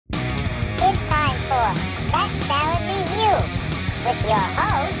with your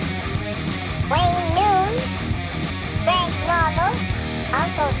hosts, Wayne Noon, Greg Norville,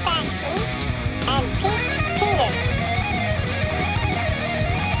 Uncle Saxon, and Pete Peters.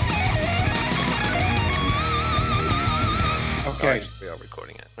 Okay. We are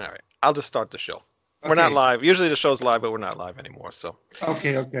recording it. All right. I'll just start the show. Okay. We're not live. Usually the show's live, but we're not live anymore. So.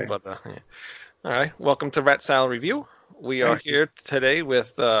 Okay. But yeah. All right. Welcome to Rat Salad Review. We are here today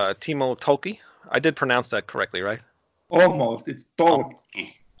with Timo Tolkki. I did pronounce that correctly, right? Almost. It's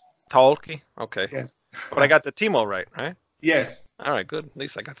Tolkki. Tolkki? Okay. Yes. But I got the Timo right? Yes. All right, good. At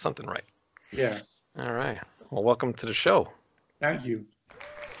least I got something right. Yeah. All right. Well, welcome to the show. Thank you.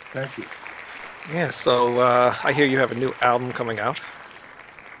 Thank you. Yeah, so I hear you have a new album coming out.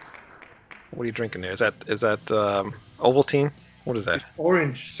 What are you drinking there? Is that Ovaltine? What is that? It's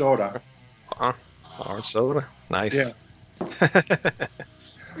orange soda. Orange soda? Nice. Yeah.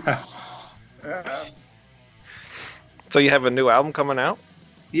 So you have a new album coming out?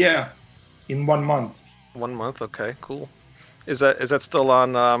 Yeah. In 1 month. 1 month, okay, cool. Is that still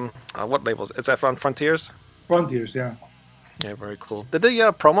on what labels? Is that on Frontiers? Frontiers, yeah. Yeah, very cool. Did the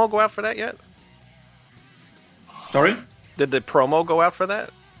promo go out for that yet? Sorry? Did the promo go out for that?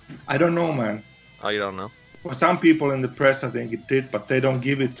 I don't know, man. Oh, you don't know? For some people in the press, I think it did, but they don't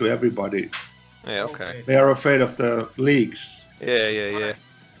give it to everybody. Yeah, okay. They are afraid of the leaks. Yeah.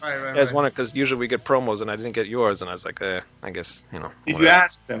 Right. I was wondering because usually we get promos and I didn't get yours, and I was like, I guess, Did whatever. you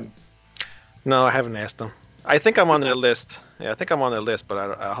ask them? No, I haven't asked them. I think I'm on their list. Yeah, I think I'm on their list, but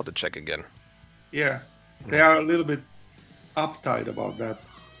I'll have to check again. Yeah. They are a little bit uptight about that.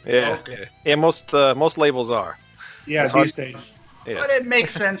 Yeah. Okay. Yeah, most labels are. Yeah, It's these hard- days. Yeah. But it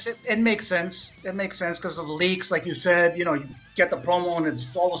makes sense. It makes sense. It makes sense because of the leaks, like you said. You get the promo and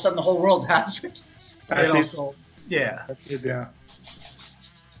it's all of a sudden the whole world has it. That's it. So yeah. That's it, yeah.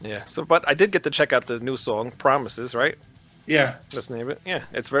 Yeah. So, but I did get to check out the new song, Promises, right? Yeah. Let's name it. Yeah,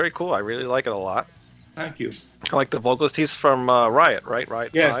 it's very cool. I really like it a lot. Thank you. I like the vocalist. He's from Riot, right?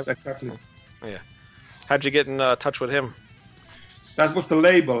 Riot Yes, 5? exactly. How'd you get in touch with him? That was the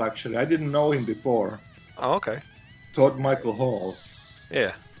label, actually. I didn't know him before. Oh, okay. Todd Michael Hall.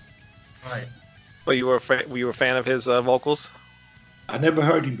 Yeah. Right. But you were a fan of his vocals? I never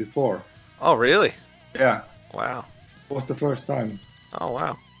heard him before. Oh, really? Yeah, Wow. it was the first time. Oh,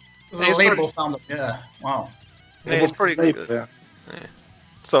 wow. It was He's a label pretty- found it. Yeah. Wow. Yeah, It he's was pretty the label, good. yeah.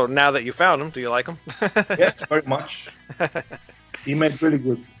 So now that you found him, do you like him? Yes, very much. He made really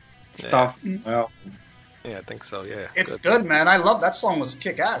good stuff. Well, Yeah, I think so. Yeah. It's good, man. I love that song. Was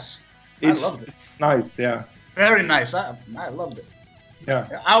kick ass. I loved it. it's nice, yeah. Very nice. I loved it. Yeah.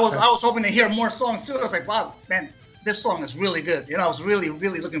 I was hoping to hear more songs too. I was like, wow, man, this song is really good. I was really,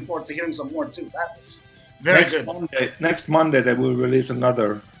 really looking forward to hearing some more too. That was very good. Next Monday, they will release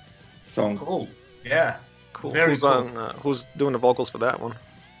another song. Cool. Yeah. Cool. Very Who's cool. who's doing the vocals for that one?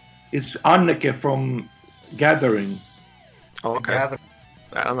 It's Anneke from Gathering. Oh, okay. Yeah,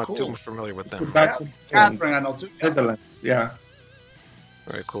 I'm not Cool. too familiar with It's a them. band from Catherine, I know too. Netherlands, yeah.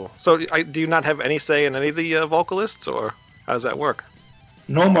 Very cool. So, do you not have any say in any of the vocalists, or how does that work?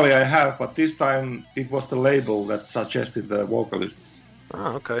 Normally I have, but this time it was the label that suggested the vocalists.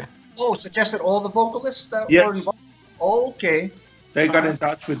 Oh, okay. Oh, suggested all the vocalists that Yes. were involved? Okay. They got in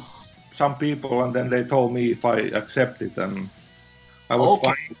touch with some people and then they told me if I accept it, and I was Okay.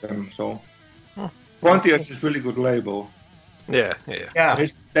 fine with them. So Huh. Frontiers is really good label. Yeah. Yeah.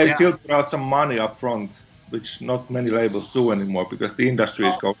 They Yeah. still put out some money up front, which not many labels do anymore because the industry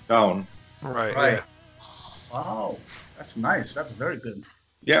is going down. Right. Right. Wow. That's nice. That's very good.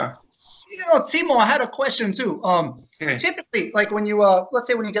 Yeah. Timo, I had a question too. Okay. Typically, like when you, let's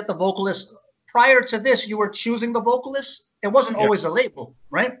say when you get the vocalist, prior to this, you were choosing the vocalist. It wasn't Yeah. always a label,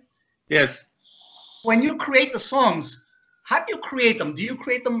 right? Yes. When you create the songs, how do you create them? Do you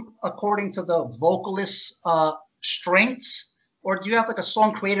create them according to the vocalist's strengths, or do you have like a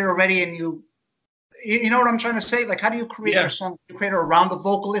song created already and you know what I'm trying to say? Like, how do you create Yeah. your song? Do you create it around the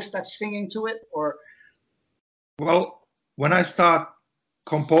vocalist that's singing to it, or? Well, when I start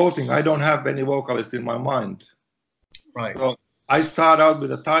composing, I don't have any vocalist in my mind. Right. So I start out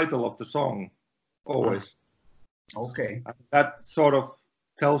with the title of the song always. Okay. And that sort of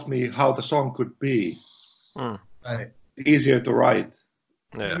tells me how the song could be. Right. It's easier to write.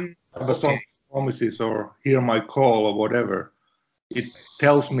 Yeah. Have a song Promises or Hear My Call or whatever. It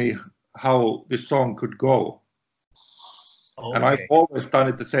tells me how this song could go. Okay. And I've always done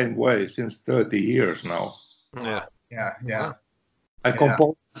it the same way since 30 years now. Yeah. Yeah. I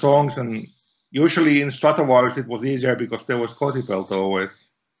compose songs, and usually in Stratovarius it was easier because there was Kotipelto always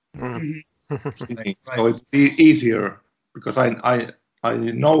singing. Right. So it's easier because I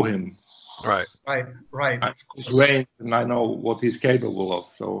know him. Right. Right. I know his range and I know what he's capable of.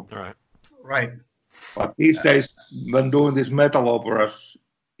 So. Right. But these days, when doing these metal operas,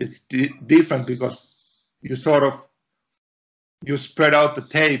 it's different because you you spread out the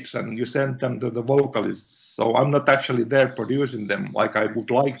tapes and you send them to the vocalists. So I'm not actually there producing them like I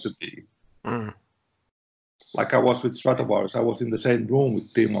would like to be. Mm. Like I was with Stratovarius, I was in the same room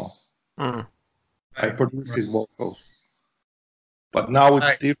with Timo. Mm. I produced his vocals. But now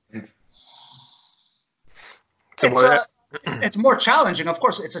it's different. It's more challenging. Of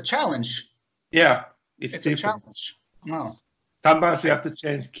course, it's a challenge. Yeah, it's a different. challenge. No. Sometimes you have to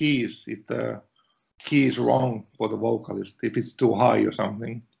change keys if the key is wrong for the vocalist, if it's too high or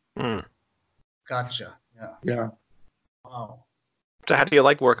something. Mm. Gotcha. Yeah. Wow. So how do you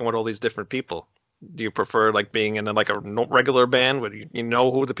like working with all these different people? Do you prefer like being in a regular band where you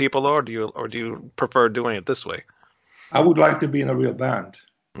know who the people are, or do you prefer doing it this way? I would like to be in a real band.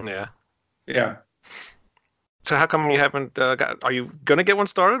 Yeah. Yeah. So how come you haven't are you gonna get one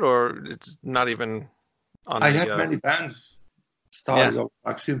started, or it's not even on? I had many bands started,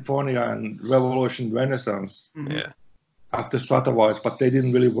 like Symfonia and Revolution Renaissance. Mm-hmm. Yeah. After Stratovarius, but they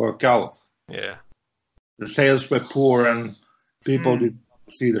didn't really work out. Yeah. The sales were poor and people didn't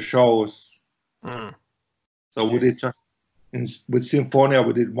see the shows. Mm. So we did with Symfonia,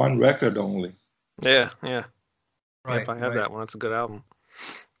 we did one record only. Yeah. Right. If I have that one, it's a good album.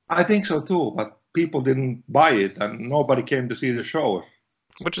 I think so too, but people didn't buy it and nobody came to see the show.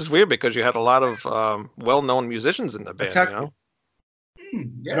 Which is weird because you had a lot of well-known musicians in the band. Exactly. You know?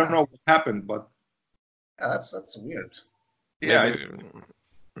 Yeah. I don't know what happened, but That's weird. yeah.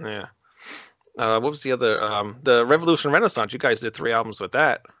 Yeah. What was the other? The Revolution Renaissance. You guys did 3 albums with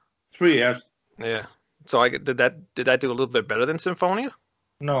that. 3 years. Yeah. So did that do a little bit better than Symfonia?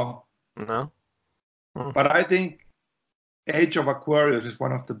 No. No. But I think Age of Aquarius is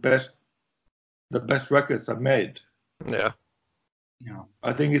one of the best records I've made. Yeah. Yeah.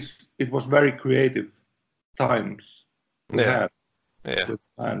 I think it was very creative times we had with the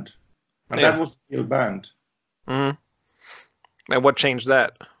band. And that was a real band. Mm-hmm. And what changed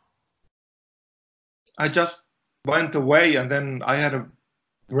that? I just went away and then I had a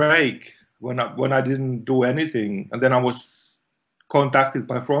break when I didn't do anything. And then I was contacted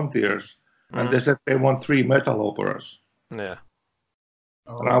by Frontiers and they said they want 3 metal operas. Yeah.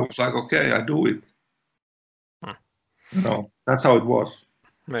 And I was like, okay, I do it. You know, that's how it was.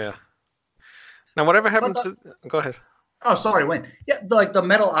 Yeah. Now, whatever happens to... Go ahead. Oh, sorry, Wayne. Yeah, like the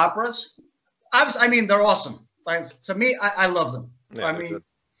metal operas. I mean, they're awesome. Like to me, I love them. Yeah, I mean,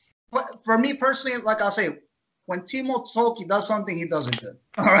 for me personally, like I'll say, when Timo Tolkki does something, he does it good.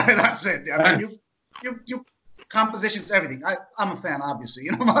 All right, that's it. I mean, you compositions, everything. I'm a fan, obviously.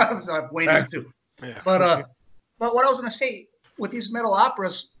 You know, Wayne is too. Yeah. But what I was gonna say with these metal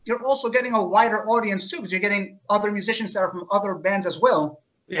operas, you're also getting a wider audience too, because you're getting other musicians that are from other bands as well.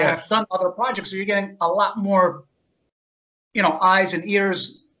 Yes. That have done other projects, so you're getting a lot more, eyes and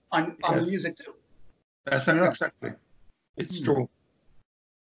ears on the music too. That's exactly. It's true.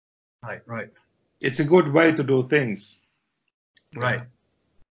 Right. It's a good way to do things. Right.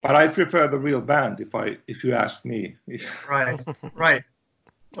 But I prefer the real band if you ask me. Right.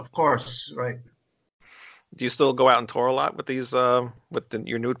 Of course. Right. Do you still go out and tour a lot with these your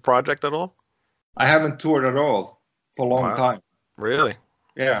new project at all? I haven't toured at all for a long time. Really?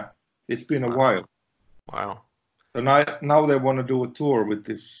 Yeah. It's been a while. Wow. So now they want to do a tour with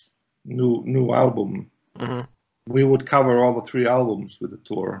this new album. Mm-hmm. We would cover all the 3 albums with the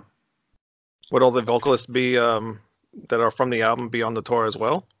tour. Would all the vocalists be that are from the album be on the tour as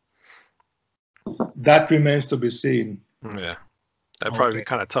well? That remains to be seen. Yeah. That'd probably be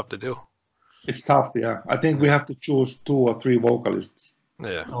kind of tough to do. It's tough, yeah. I think we have to choose 2 or 3 vocalists.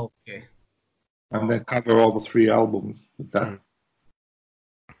 Yeah. Okay. And then cover all the 3 albums with that.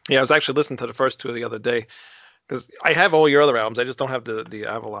 Yeah, I was actually listening to the first 2 the other day because I have all your other albums. I just don't have the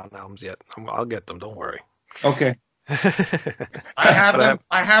Avalon albums yet. I'll get them. Don't worry. Okay. I have them.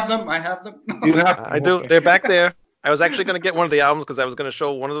 You have them. I do. Okay. They're back there. I was actually going to get one of the albums because I was going to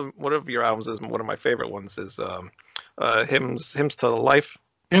show one of your albums is one of my favorite ones is hymns to life.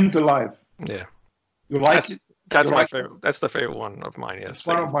 Hymn to Life. Yeah. You like it? That's my favorite. That's the favorite one of mine. Yes. It's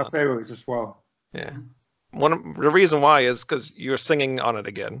one of my favorites as well. Yeah. The reason why is because you're singing on it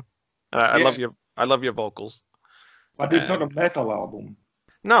again. I love your vocals. But it's not a metal album.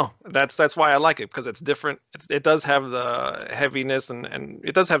 No, that's why I like it because it's different. It does have the heaviness and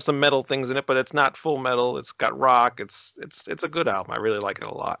it does have some metal things in it, but it's not full metal. It's got rock. It's a good album. I really like it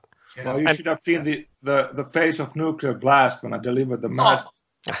a lot. Yeah. Well, you should have seen the face of Nuclear Blast when I delivered the mask.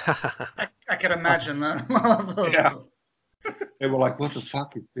 I can imagine that. Yeah. They were like, "What the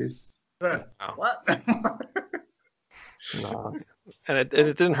fuck is this?" Right. Oh. What? No. And it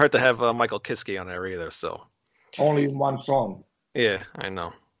didn't hurt to have Michael Kiske on there either. So Only in one song. yeah, I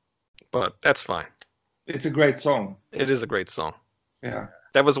know, but that's fine. It's a great song. It is a great song. Yeah.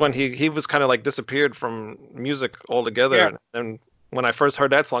 That was when he was kind of like disappeared from music altogether. Yeah. And when I first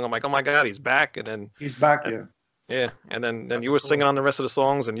heard that song, I'm like, oh my God, he's back. And then He's back here. yeah, and then That's you were cool. singing on the rest of the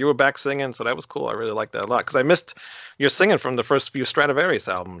songs, and you were back singing, so that was cool. I really liked that a lot because I missed your singing from the first few Stratovarius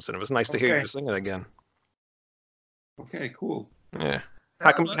albums, and it was nice to hear Okay. you singing again. Okay, cool. Yeah.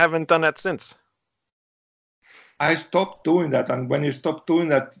 How come you haven't done that since? I stopped doing that, and when you stop doing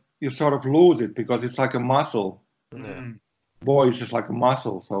that, you sort of lose it because it's like a muscle. Mm. Voice is like a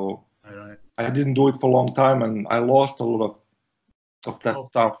muscle, so Right. I didn't do it for a long time, and I lost a lot of that Oh.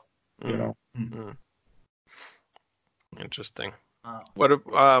 stuff. You Mm. know. Mm. Interesting. Wow. What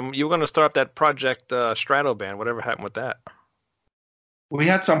you were going to start up that project Strato band? Whatever happened with that? We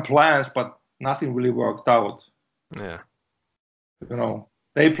had some plans, but nothing really worked out. Yeah. You know,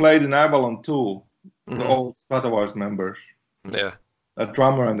 they played in Avalon too, the Mhm. old Stratovarius members, Yeah. a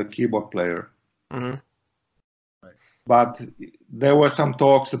drummer and a keyboard player. Hmm. But there were some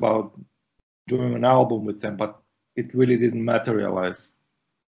talks about doing an album with them, but it really didn't materialize.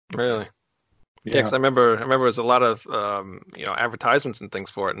 Really? Yeah, because I remember there was a lot of advertisements and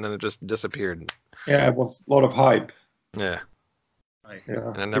things for it, and then it just disappeared. Yeah, it was a lot of hype. Yeah, Right. Yeah,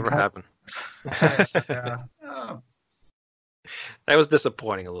 and it never happened. Yeah. Oh. That was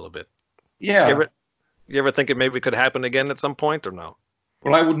disappointing a little bit. Yeah. You ever think it maybe could happen again at some point, or no?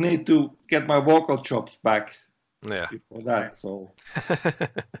 Well, I would need to get my vocal chops back Yeah. before that. So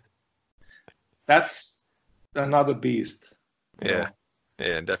that's another beast. you Yeah. know.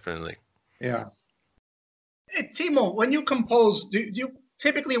 Yeah, definitely. Yeah. Hey, Timo, when you compose, do you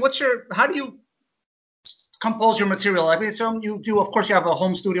typically how do you compose your material? I mean, so you do, of course, you have a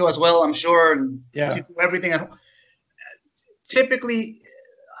home studio as well, I'm sure, and Yeah. you do everything at home. Typically,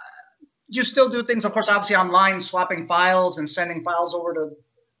 you still do things, of course, obviously online, swapping files and sending files over to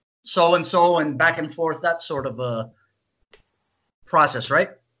so and back and forth, that sort of a process,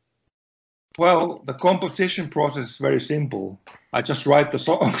 right? Well, the composition process is very simple. I just write the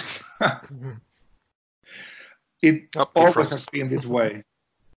songs. It Oh, he always froze. has been this way.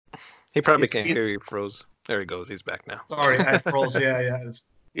 He probably It's- can't it- hear you. Froze. There he goes. He's back now. Sorry, I froze. Yeah.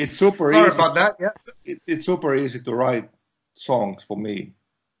 It's super Sorry easy. about that. Yeah. It's super easy to write songs for me.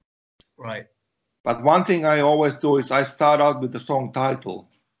 Right. But one thing I always do is I start out with the song title,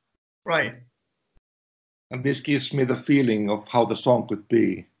 Right. and this gives me the feeling of how the song could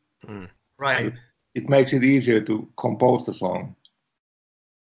be. Right. It makes it easier to compose the song.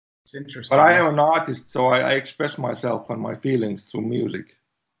 It's interesting. But I am an artist, so I express myself and my feelings through music.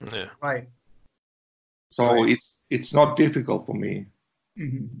 Yeah. Right. So Right. it's not difficult for me.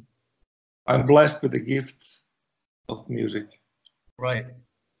 Mm-hmm. I'm blessed with the gift of music. Right.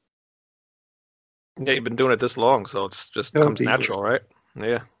 Yeah, you've been doing it this long, so it's just 30 comes natural, years. right?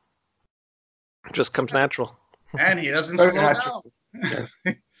 Yeah. It just comes natural. And he doesn't Very slow natural. down. Yes.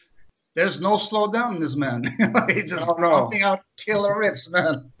 There's no slow down in this man. He's just No. pumping out killer riffs,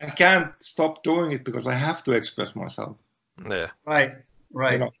 man. I can't stop doing it because I have to express myself. Yeah. Right.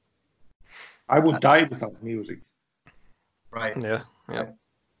 Right. You know, I would die without music. Right. Yeah. Yeah.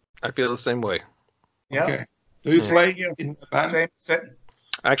 I feel the same way. Yeah. Okay. Do you Yeah. play in a band? Same.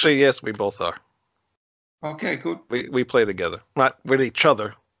 Actually, yes, we both are. Okay, good. We play together, not with each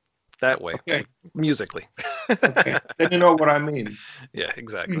other, that way. Okay. Musically. Okay. Then you know what I mean. Yeah.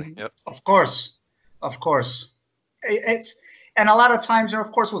 Exactly. Mhm. Yep. Of course. It's and a lot of times,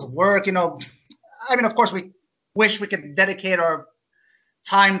 of course, with work, I mean, of course, we wish we could dedicate our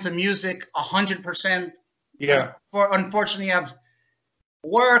time to music 100%. Yeah. For unfortunately, you have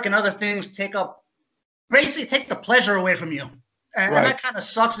work and other things basically take the pleasure away from you, and Right. that kind of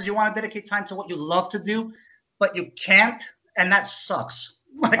sucks. Is you want to dedicate time to what you love to do, but you can't, and that sucks.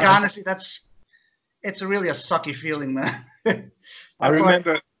 Like I- honestly, it's really a sucky feeling, man. I That's why-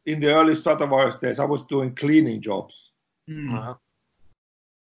 remember in the early Stratovarius days, I was doing cleaning jobs, Mm. Uh-huh.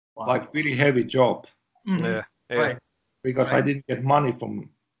 Wow. like really heavy job, Mhm. Yeah. Yeah. Right. because I Right. didn't get money from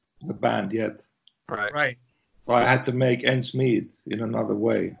the band yet. Right. Right. So I had to make ends meet in another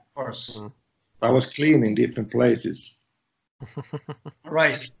way. Of course. Mhm. I was cleaning different places,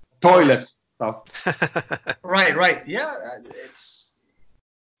 Right. toilet stuff. Right. Yeah.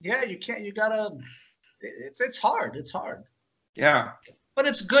 You can't. You gotta. It's hard. It's hard. Yeah. But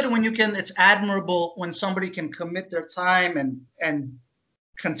it's good when you can. It's admirable when somebody can commit their time and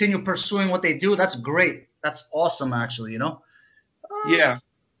continue pursuing what they do. That's great. That's awesome, actually. Yeah.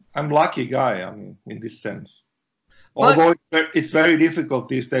 I'm lucky guy. I mean, in this sense. Although it's very difficult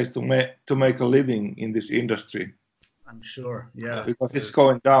these days to make a living in this industry. I'm sure. Yeah. Because it's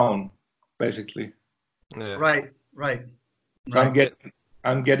going down, basically. Yeah. Right. So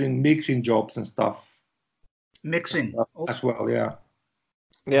I'm getting mixing jobs and stuff. Mixing As well, yeah.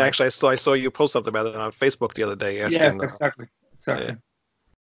 Yeah, actually, I saw you post something about it on Facebook the other day. Yes, exactly. Yeah.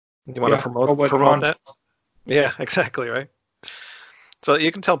 You want to promote that? Yeah, exactly, right? So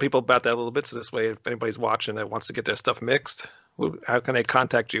you can tell people about that a little bit. So this way, if anybody's watching that wants to get their stuff mixed, how can they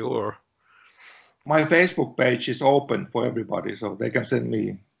contact you? Or my Facebook page is open for everybody, so they can send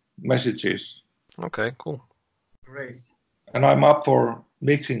me messages. Okay, cool. Great. And I'm up for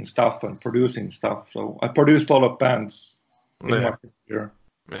mixing stuff and producing stuff. So I produced a lot of bands in my career.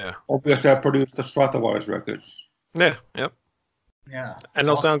 Yeah. Obviously, I produced the Stratovarius records. Yeah. Yep. Yeah. And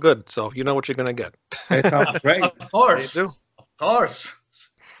they'll sound good, so you know what you're gonna get. They sound great. Of course. They do. Of course.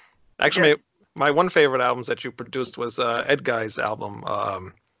 Actually, my one favorite albums that you produced was Ed Guy's album.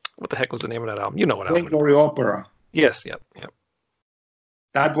 What the heck was the name of that album? You know what album? Glory Opera. Yes. Yep.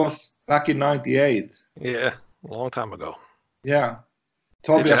 That was back in '98. Yeah, a long time ago. Yeah.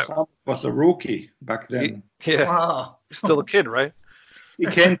 Tobias Sammet was a rookie back then. Yeah. Wow. Still a kid, right? He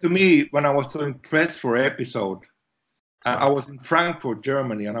came to me when I was doing press for Episode. I was in Frankfurt,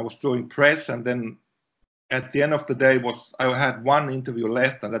 Germany, and I was doing press. And then at the end of the day, I had one interview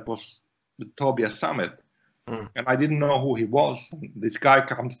left, and that was with Tobias Sammet. And I didn't know who he was. And this guy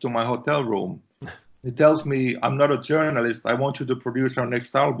comes to my hotel room. He tells me, "I'm not a journalist. I want you to produce our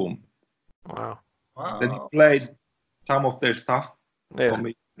next album." Wow. Then he played some of their stuff Yeah. for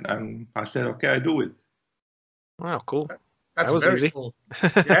me, and I said, "Okay, I do it." Wow, cool. That's That was very easy. cool.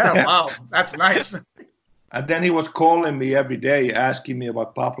 Yeah, wow. That's nice. And then he was calling me every day, asking me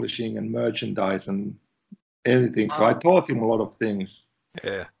about publishing and merchandise and everything. So I taught him a lot of things.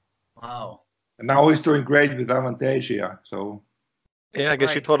 Yeah. Wow. And now he's doing great with Avantasia. So Yeah, I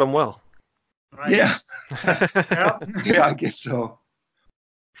guess you taught him well. Right. yeah, Yeah. yeah, I guess so.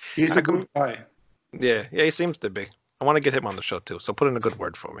 He's a good guy. Yeah, he seems to be. I want to get him on the show too. So put in a good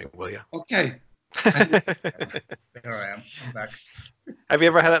word for me, will you? Okay. There I am. I'm back. Have you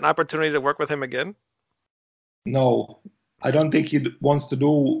ever had an opportunity to work with him again? No, I don't think he wants to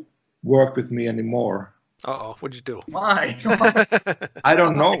do work with me anymore. Uh-oh, what'd you do? Why? I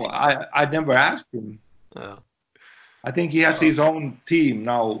don't know. I never asked him. Oh, I think he has his own team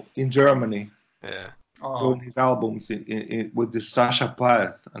now in Germany yeah. doing his albums with this Sasha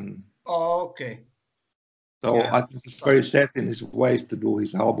Path. And Okay. so Yeah. I think he's very set in his ways to do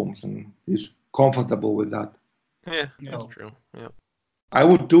his albums, and he's comfortable with that. Yeah, that's No. true. Yeah. I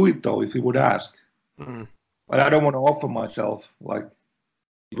would do it though if he would ask, Mm. but I don't want to offer myself like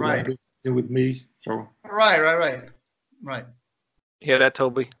you Right. want to do something with me. So Right. Hear that,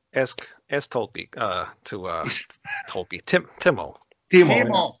 Toby? Ask Tolkki Tolkki. Timo.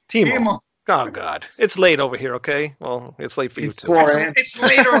 Timo. Oh God, it's late over here. Okay, well, it's late for you It's too. 4 a.m. It's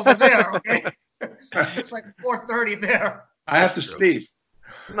later over there, okay? It's like 4:30 there. I have to True. sleep.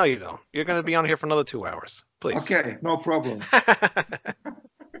 No, you don't. You're going to be on here for another 2 hours, please. Okay, no problem.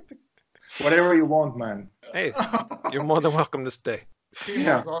 Whatever you want, man. Hey, you're more than welcome to stay. Timo's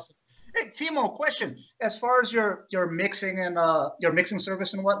Yeah. awesome. Hey, Timo, question. As far as your mixing and your mixing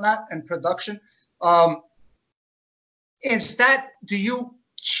service and whatnot and production, do you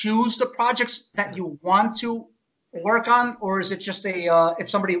choose the projects that you want to work on, or is it just if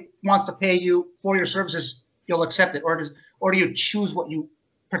somebody wants to pay you for your services, you'll accept it, or do you choose what you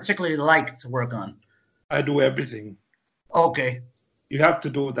particularly like to work on? I do everything. Okay. You have to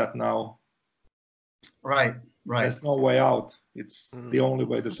do that now. Right. There's no way out. It's Mm. the only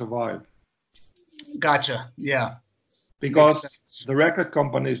way to survive. Gotcha. Yeah. Because Makes sense. the record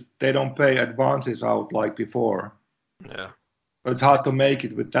companies, they don't pay advances out like before. Yeah. But it's hard to make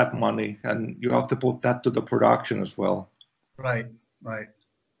it with that money, and you have to put that to the production as well. Right.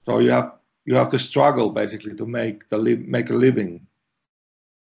 So you have to struggle basically to make a living.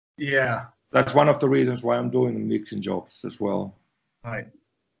 Yeah. That's one of the reasons why I'm doing mixing jobs as well. Right.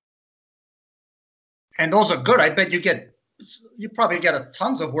 And those are good. I bet you probably get a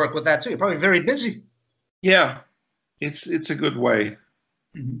tons of work with that too. You're probably very busy. Yeah, it's a good way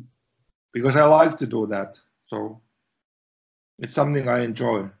Mhm. because I like to do that. So it's something I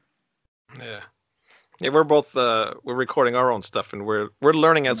enjoy. Yeah. Yeah, we're both we're recording our own stuff, and we're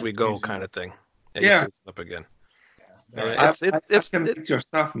learning as we go, Amazing. kind of thing. Yeah. you listen up again. Yeah. It's I can mix your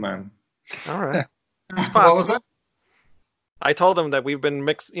stuff, man. all right. What was that? I told them that we've been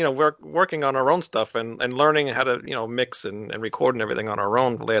we're working on our own stuff and learning how to, mix and record and everything on our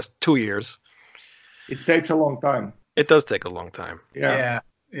own the last 2 years. It takes a long time. It does take a long time. Yeah.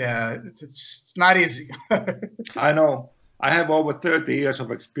 Yeah, it's not easy. I know. I have over 30 years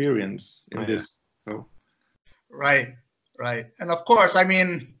of experience in this. So. Right. And of course, I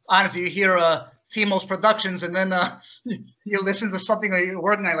mean, honestly, you hear Timo's productions and then you listen to something that you're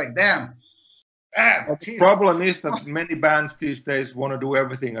working on, like, damn. The problem is that many bands these days want to do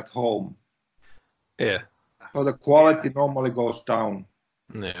everything at home. Yeah. So the quality normally goes down.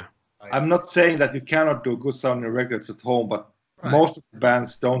 Yeah. I'm not saying that you cannot do good sounding records at home, but most of the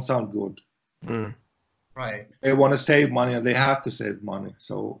bands don't sound good. Mm. Right. They want to save money and they have to save money.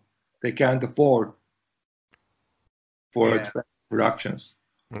 So they can't afford for expensive productions.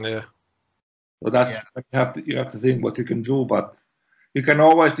 Yeah. So that's you have to think what you can do, but you can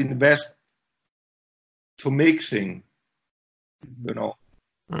always invest to mixing, you know,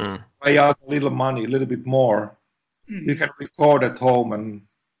 pay out a little money, a little bit more. You can record at home and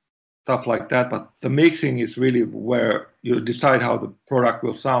stuff like that, but the mixing is really where you decide how the product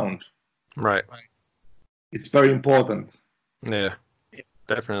will sound. Right. It's very important. Yeah,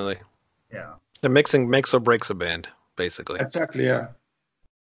 definitely. Yeah. The mixing makes or breaks a band, basically. Exactly, yeah.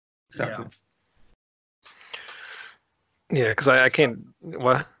 Exactly. Yeah, because I can't.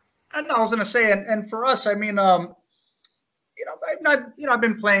 What? I was gonna say, and for us, I mean, I've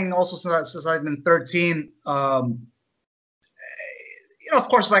been playing also since I've been 13. Of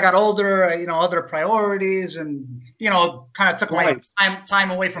course, as I got older, other priorities, and kind of took my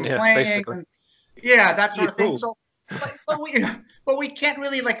time away from playing. And, that sort of thing. So, but we can't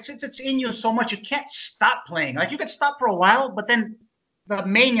really, like, since it's in you so much, you can't stop playing. Like, you can stop for a while, but then the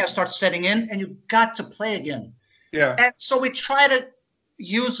mania starts setting in, and you got to play again. Yeah. And so we try to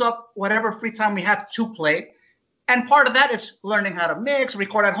use up whatever free time we have to play. And part of that is learning how to mix,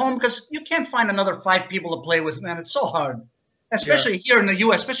 record at home, because you can't find another 5 people to play with, man. It's so hard, especially here in the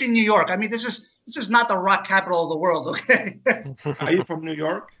U.S., especially in New York. I mean, this is not the rock capital of the world, okay? Are you from New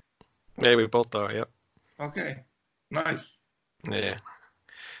York? Yeah, we both are. Yep. Okay. Nice. Yeah.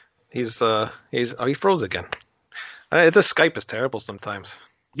 He froze again. This Skype is terrible sometimes.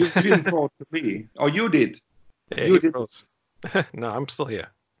 You didn't froze to me. Oh, you did. Yeah, you froze. No, I'm still here.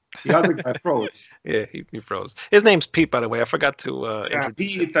 The other guy froze. Yeah, he froze. His name's Pete, by the way. I forgot to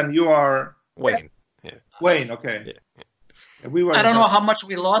introduce Pete, him. and you are Wayne. Yeah. Wayne. Okay. Yeah. I don't know how much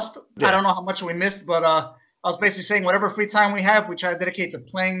we lost. Yeah. I don't know how much we missed, but I was basically saying whatever free time we have, we try to dedicate to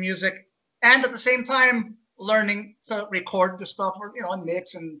playing music, and at the same time learning to record the stuff, or and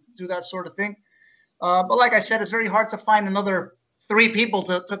mix and do that sort of thing. But like I said, it's very hard to find another 3 people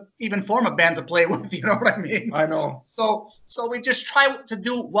to even form a band to play with. You know what I mean? I know. So we just try to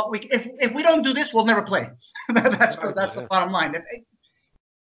do what we. If we don't do this, we'll never play. that's the bottom line.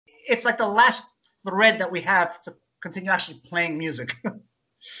 It's like the last thread that we have to continue actually playing music.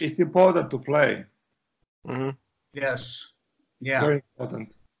 It's important to play. Mm-hmm. Yes. Yeah. Very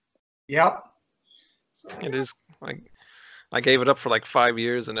important. Yep. So, it is. Like, I gave it up for like 5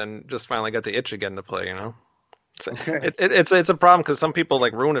 years, and then just finally got the itch again to play. Okay. It's a problem because some people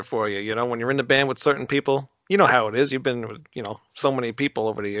like ruin it for you. When you're in the band with certain people, you know how it is. You've been with so many people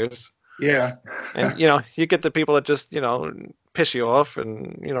over the years. Yeah. And you get the people that just piss you off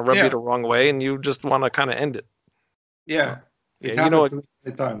and rub you the wrong way, and you just want to kind of end it. Yeah. It you know it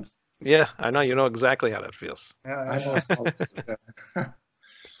many times. Yeah, I know. You know exactly how that feels. I know.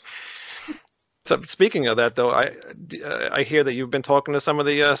 So speaking of that, though, I hear that you've been talking to some of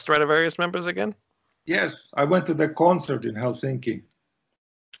the Stratovarius members again. Yes, I went to the concert in Helsinki.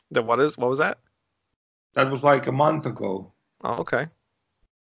 What was that? That was like a month ago. Oh, okay.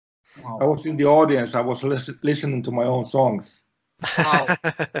 I was in the audience. I was listening to my own songs. wow.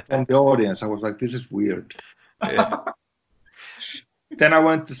 From the audience. I was like, this is weird. Yeah. Then I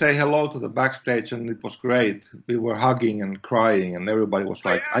went to say hello to the backstage, and it was great. We were hugging and crying, and everybody was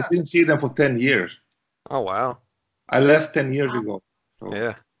like, I didn't see them for 10 years. Oh, wow. I left 10 years ago. So.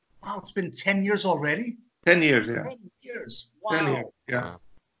 Yeah. Wow, it's been 10 years already? 10 years, yeah. 10 years. Wow. 10 years, yeah. Wow.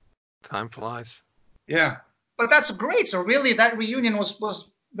 Time flies. Yeah. But that's great. So really, that reunion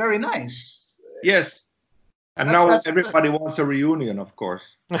was very nice. Yes. And that's everybody wants a reunion, of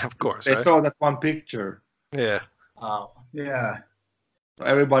course. Of course. They saw that one picture. Yeah. Oh, yeah.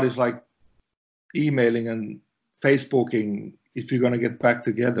 Everybody's like emailing and Facebooking if you're going to get back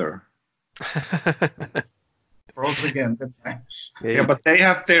together. Froze again. Yeah, but they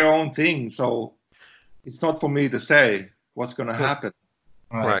have their own thing, so it's not for me to say what's going to happen.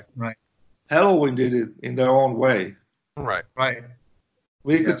 Right. Halloween did it in their own way. Right.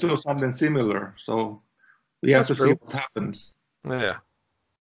 We could do something similar, so we have to see what happens. Yeah.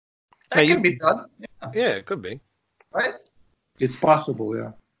 That can be done. Yeah, it could be. Right? It's possible,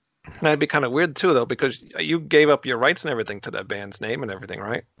 yeah. That'd be kind of weird too, though, because you gave up your rights and everything to that band's name and everything,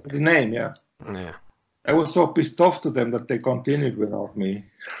 right? The name, yeah. Yeah. I was so pissed off to them that they continued without me.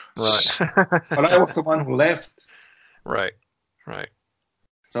 Right. But I was the one who left. Right. Right.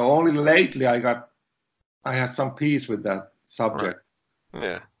 So only lately I had some peace with that subject. Right.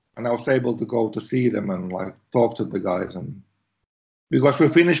 Yeah. And I was able to go to see them and like talk to the guys, and because we're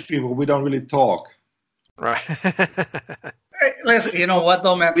Finnish people, we don't really talk. Right. Hey, listen, you know what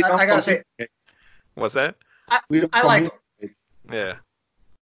though, man? I gotta say, What's that? I like. Yeah.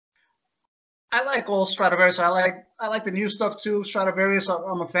 I like old Stratovarius. I like the new stuff too. Stratovarius,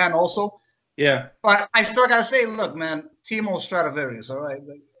 I'm a fan also. Yeah. But I still gotta say, look, man, Timo Stratovarius, all right.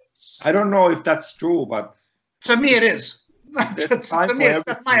 I don't know if that's true, but to me it is. To me,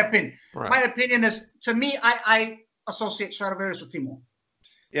 that's my opinion. Right. My opinion is, to me, I associate Stratovarius with Timo.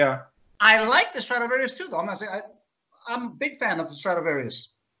 yeah, I like the Stratovarius too, though. I'm not saying I'm a big fan of the Stratovarius.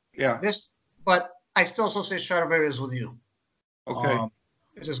 yeah. But I still associate Stratovarius with you. Okay.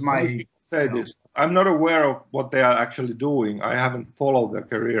 It's just Let me say this. I'm not aware of what they are actually doing. I haven't followed their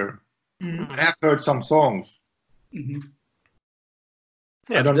career. Mhm. I have heard some songs. Mhm.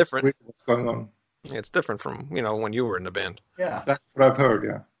 Yeah, I it's don't different. know really what's going on. It's different from when you were in the band. Yeah, That's what I've heard.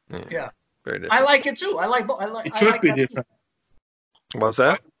 Yeah. yeah. Very different. I like it too. I like. It should be that too. different. What's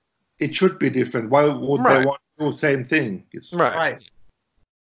that? It should be different. Why would Right. they want to do the same thing? Right.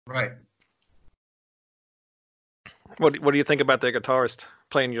 Right. What do you think about the guitarist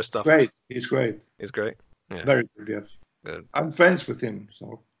playing your stuff? Great. He's great. He's great. Yeah. Very good. Yes. Good. I'm friends with him.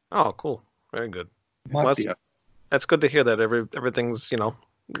 So Oh, cool. Very good. Well, Matti. That's good to hear that everything's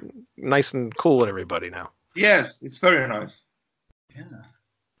nice and cool with everybody now. Yes, it's very nice. Yeah.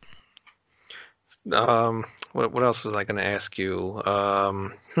 What else was I going to ask you?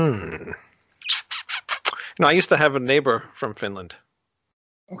 I used to have a neighbor from Finland.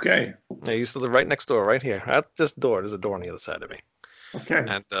 Okay. I used to live right next door, right here. At this door, there's a door on the other side of me. Okay.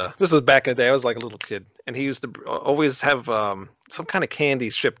 And this was back in the day. I was like a little kid, and he used to always have some kind of candy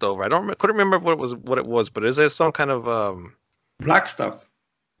shipped over. Couldn't remember what it was, but is there some kind of Black stuff.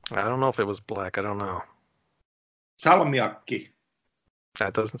 I don't know if it was black. I don't know. Salmiakki.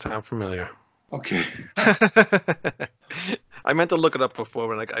 That doesn't sound familiar. Okay. I meant to look it up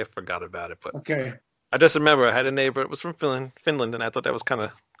before, but I forgot about it. But Okay. I just remember I had a neighbor. It was from Finland, and I thought that was kind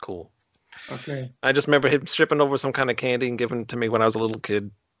of cool. Okay. I just remember him shipping over some kind of candy and giving it to me when I was a little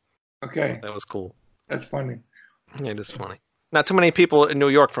kid. Okay. That was cool. That's funny. Yeah, it is funny. Not too many people in New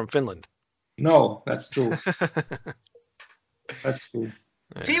York from Finland. No, that's true. That's true.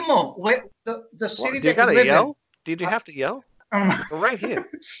 Yeah. Timo, the city Do you that gotta you live yell? Did you have to yell? in. We're right here.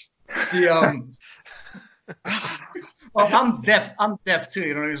 Well, I'm deaf. I'm deaf too.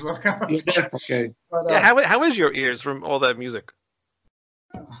 You know what I mean? Yeah, okay. But, Yeah, how is your ears from all that music?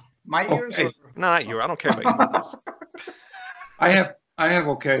 my ears. Okay. No, not you. I don't care about your ears. I have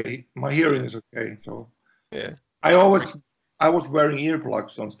okay. My hearing is okay. So Yeah. I was wearing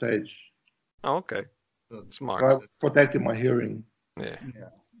earplugs on stage. Oh, okay. So Smart. I was protecting my hearing Yeah.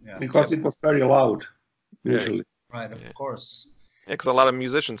 Yeah. because it was very loud usually. Right. Of course. Yeah, because a lot of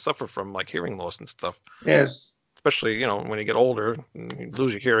musicians suffer from like hearing loss and stuff. Yes, Especially, when you get older, you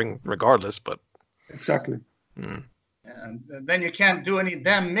lose your hearing regardless. But exactly. And then you can't do any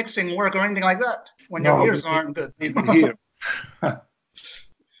damn mixing work or anything like that when No, your ears aren't good. Need to hear.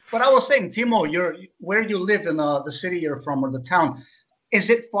 But I was saying, Timo, where you live in the city you're from or the town,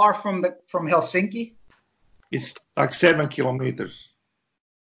 is it far from Helsinki? It's like 7 kilometers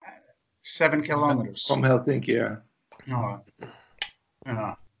 7 kilometers. from Helsinki. Yeah, Oh.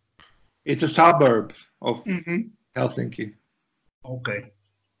 Yeah. it's a suburb of Mhm. Helsinki. Okay.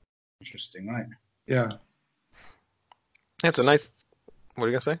 Interesting, right? Yeah, it's a nice. What are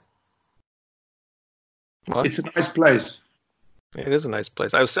you gonna say? What? it's a nice place. It is a nice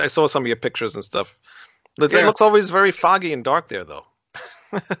place. I saw some of your pictures and stuff. It Yeah. looks always very foggy and dark there, though.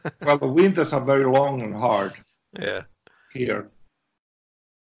 Well, the winters are very long and hard Yeah. here.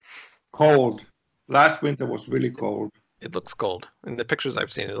 Cold. Last winter was really cold. It looks cold. In the pictures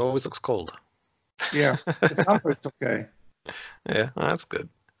I've seen, it always looks cold. Yeah, the summer it's okay. Yeah, that's good.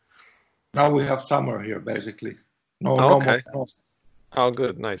 Now we have summer here basically. No, Oh, no okay. more frost. Oh,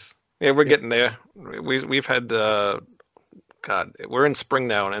 good, nice. Yeah, we're getting there. We've had God, we're in spring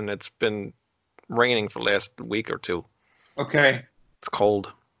now, and it's been raining for the last week or two. Okay, It's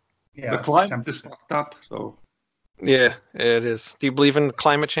cold. Yeah. the climate is fucked up. So Yeah, it is. Do you believe in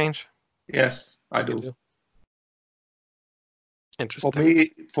climate change? yes, I You do. do? Interesting.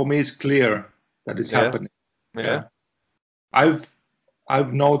 For me, it's clear that it's Yeah. happening. Yeah.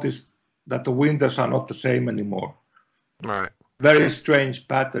 I've noticed that the winters are not the same anymore. All right. very strange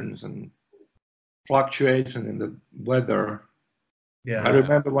patterns and fluctuation in the weather. Yeah. I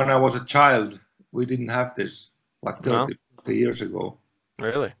remember when I was a child, we didn't have this, like 30, 40 years ago.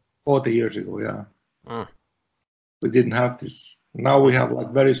 Really? 40 years ago, yeah. Mm. We didn't have this. Now we have like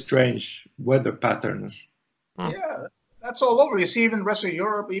very strange weather patterns. Yeah, that's all over. You see, even the rest of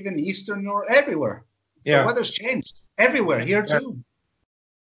Europe, even Eastern Europe, everywhere. Yeah. The weather's changed everywhere, here too.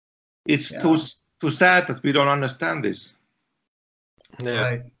 It's too sad that we don't understand this. Yeah.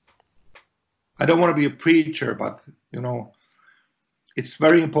 Right. I don't want to be a preacher, but you know, it's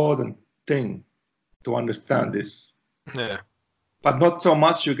very important thing to understand this. Yeah. But not so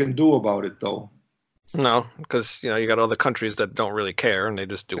much you can do about it, though. No, because you got other countries that don't really care and they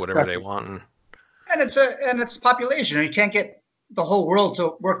just do whatever they want. And it's population. You can't get the whole world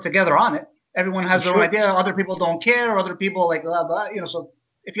to work together on it. Everyone has their own idea. Other people don't care. Other people like blah blah. So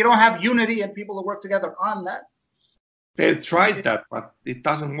if you don't have unity and people to work together on that, they've tried that, but it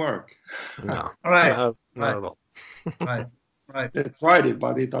doesn't work. No, right, not at all. right. They tried it,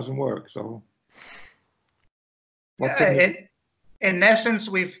 but it doesn't work. So, in essence,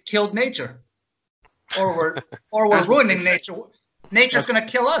 we've killed nature, or we're ruining nature. Nature's going to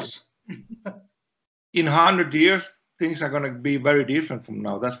kill us. In 100 years, things are going to be very different from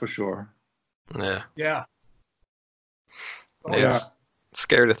now. That's for sure. Yeah. Yeah. It's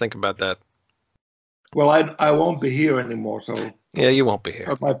scary to think about that. Well, I won't be here anymore, so yeah, you won't be here.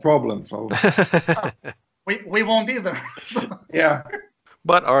 That's not my problem. So we won't either. Yeah.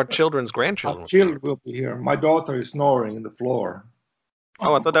 But our children's grandchildren. Our children will be here. My daughter is snoring in the floor.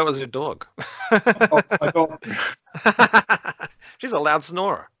 Oh, I thought that was your dog. Oh, it's my daughter. She's a loud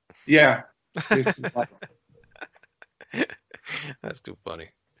snorer. Yeah. That's too funny.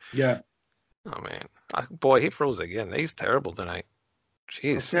 Yeah. Oh man, boy, he froze again. He's terrible tonight.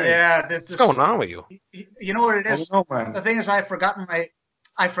 Jeez. Okay. Yeah. What's going on with you? You know what it is? I don't know, man. The thing is, I forgot my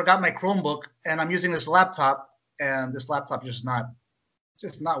Chromebook, and I'm using this laptop, and this laptop just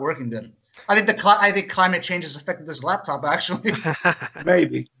not working good. I think climate change has affected this laptop actually.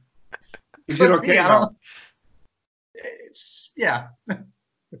 Maybe. Is it okay now? It's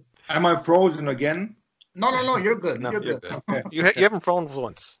Am I frozen again? No, you're good. No, you're good. Okay. You haven't frozen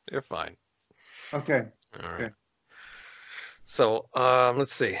once. You're fine. Okay. All right. Okay. So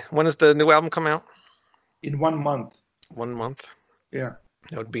let's see. When does the new album come out? In 1 month. 1 month. Yeah.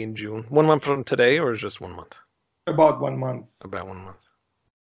 That would be in June. 1 month from today, or is just 1 month? About 1 month. About 1 month.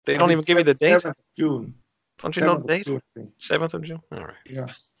 They don't even give you the date? 7th of June. Don't you know the date? June, I think. 7th of June? All right. Yeah.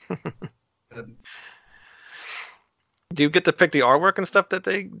 Do you get to pick the artwork and stuff that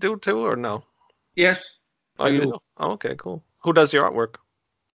they do too, or no? Yes. Oh, I you do. do? Oh, okay, cool. Who does your artwork?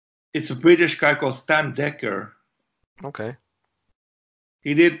 It's a British guy called Stan Decker. Okay.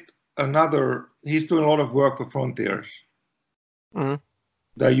 He's doing a lot of work for Frontiers. Mm-hmm.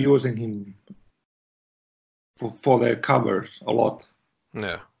 They're using him for their covers a lot.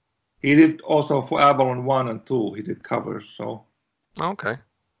 Yeah. He did also for Avalon 1 and 2, he did covers, so. Okay.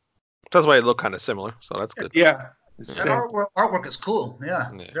 That's why it look kind of similar, so that's good. Yeah. That artwork is cool.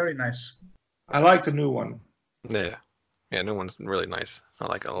 Yeah, very nice. I like the new one. Yeah. Yeah, new one's really nice. I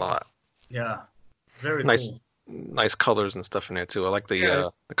like it a lot. Yeah, very nice, cool. Nice colors and stuff in there too. I like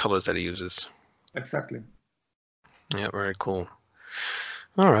the colors that he uses. Exactly. Yeah, very cool.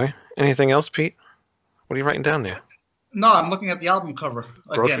 All right. Anything else, Pete? What are you writing down there? No, I'm looking at the album cover.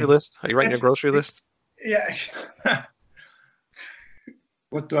 Grocery again. list? Are you writing your grocery list? Yeah.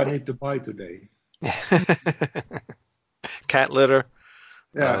 What do I need to buy today? Cat litter.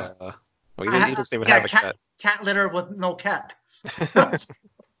 Yeah. Well, you just even have a cat. Cat litter with no cat.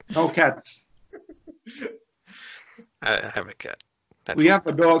 No cats. I have a cat. We have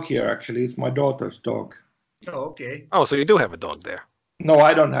a dog here, actually. It's my daughter's dog. Oh, okay. Oh, so you do have a dog there. No,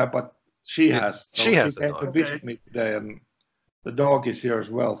 I don't have, but she has. So she has a came dog. to visit me today, and the dog is here as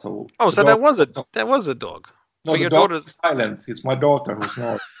well. So. So that was a dog. No, your the dog daughter's is silent. It's my daughter who's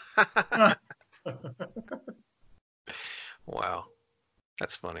not. Wow,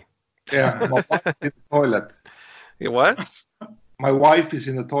 that's funny. Yeah, my wife is in the toilet. You what? My wife is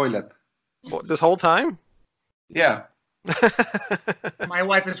in the toilet. What, this whole time? Yeah. My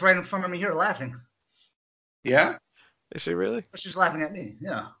wife is right in front of me here laughing. Yeah? Is she really? She's laughing at me,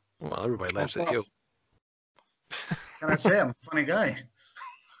 yeah. Well, everybody laughs at you. Can I say I'm a funny guy?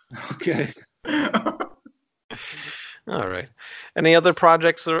 Okay. All right. Any other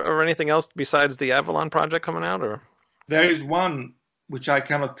projects or anything else besides the Avalon project coming out? Or There is one which I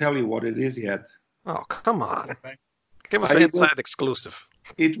cannot tell you what it is yet. Oh, come on. Give us an inside exclusive.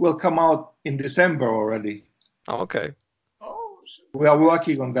 It will come out in December already. Oh, okay. Oh, We are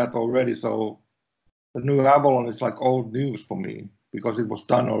working on that already, so The new Avalon is like old news for me because it was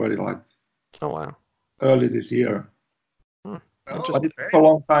done already like early this year. But it took a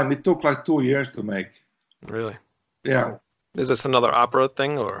long time. It took like 2 years to make. Really? Yeah. Is this another opera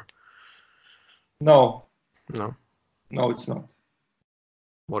thing or? No. No. No, it's not.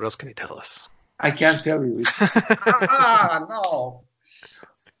 What else can you tell us? I can't tell you. No.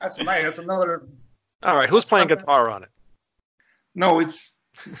 That's nice. That's another. All right. Who's playing guitar on it? No, it's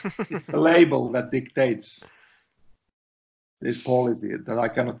the label that dictates this policy that I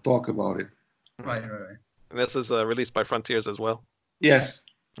cannot talk about it. Right. And this is released by Frontiers as well? Yes.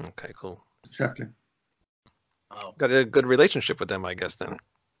 Okay, cool. Exactly. Wow. Got a good relationship with them, I guess, then.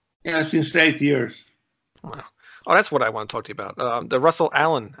 Yeah, since 8 years. Wow. Oh, that's what I want to talk to you about. The Russell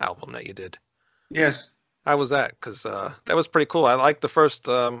Allen album that you did. Yes. How was that? Because that was pretty cool. I liked the first,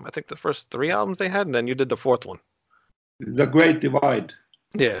 I think the first 3 albums they had, and then you did the 4th one. The Great Divide.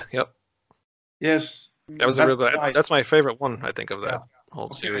 Yeah, yep. Yes. That was a real good. That's my favorite one, I think, of that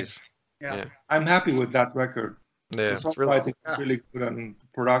whole series. Yeah. I'm happy with that record. Yeah, the songwriting was really good and the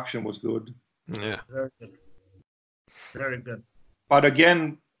production was good. Yeah. Very good. Very good. But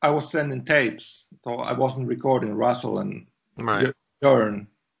again, I was sending tapes, so I wasn't recording Russell and Jörn,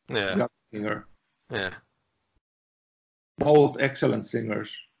 the singer. Yeah. Both excellent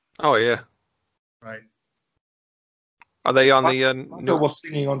singers. Oh, yeah. Right. Are they on the... Russell was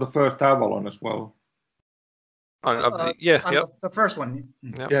singing on the first Avalon as well. The first one.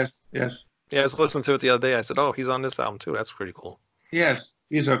 Yep. Yes. Yeah, I was listening to it the other day. I said, oh, he's on this album too. That's pretty cool. Yes,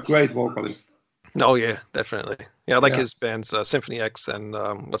 he's a great vocalist. Oh, yeah, definitely. Yeah, I like his bands, Symphony X and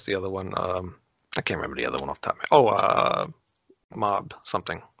what's the other one? I can't remember the other one off the top of my head. Mob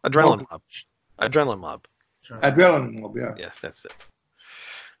something. Adrenaline Mob. Adrenaline Mob. Adrenaline Mob, yeah. Yes, that's it.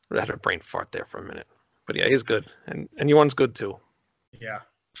 I had a brain fart there for a minute. But yeah, he's good. And Yuan's good too. Yeah.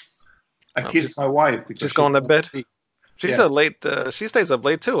 I kissed my wife. She's going to bed? She's late. She stays up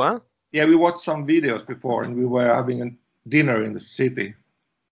late too, huh? Yeah, we watched some videos before and we were having a dinner in the city.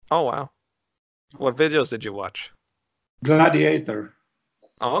 Oh, wow. What videos did you watch? Gladiator.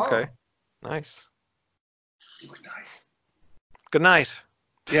 Oh, okay. Nice. Good night. Good night.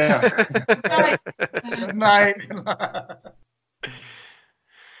 Yeah. Good night.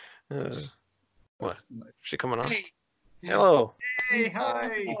 What? Is she coming on? Hey. Hello. Hey,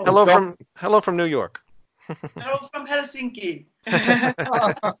 hi. Hello from New York. Hello from Helsinki.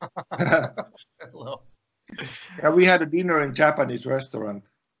 Hello. Yeah, we had a dinner in a Japanese restaurant.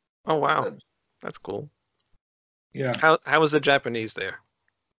 Oh, wow. That's cool. Yeah. How was the Japanese there?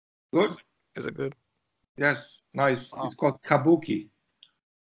 Good. Is it good? Yes, nice. It's called kabuki.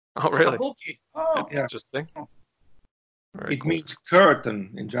 Oh, really? Kabuki. Oh, Yeah. Interesting. Very It cool. means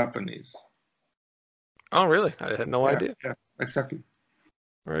curtain in Japanese. Oh, really? I had no idea. Yeah, exactly.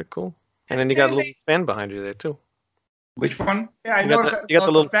 Very cool. And then you got a little fan behind you there, too. Which one? Yeah, I You noticed got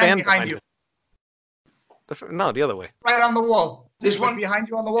the little fan behind you. No, the other way. Right on the wall. This one? Behind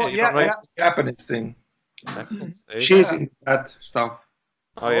you on the wall. Yeah, right. Japanese thing. There you She's go. in that stuff.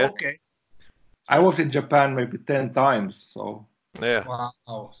 Oh, yeah? Okay. I was in Japan maybe 10 times, so Yeah.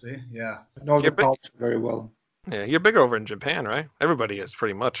 Wow. See? Yeah. I know the You're big. culture very well. Yeah, you're bigger over in Japan, right? Everybody is,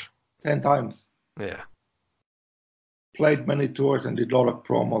 pretty much. 10 times. Yeah. Played many tours and did a lot of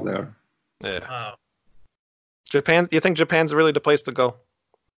promo there. Yeah. Wow. Japan, you think Japan's really the place to go?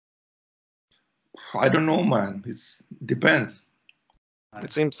 I don't know, man. It depends.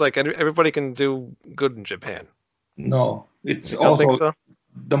 It seems like everybody can do good in Japan. No, it's You don't think also so?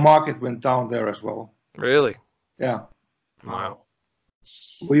 the market went down there as well. Really? Yeah, Wow.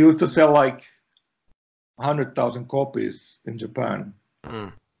 we used to sell like 100,000 copies in Japan,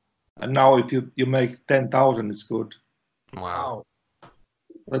 Mm. and now if you make 10,000, it's good. Wow.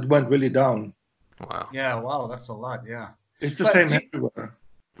 That went really down. Wow. Yeah. Wow. That's a lot. Yeah. It's the But same see- everywhere.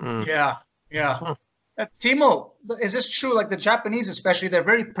 Mm. Yeah. Huh. Timo, is this true? Like the Japanese, especially, they're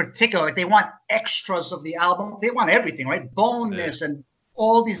very particular. Like they want extras of the album. They want everything, right? Bonus and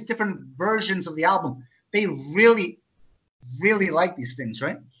all these different versions of the album. They really, really like these things,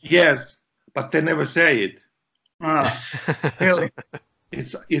 right? Yes, but they never say it. Really?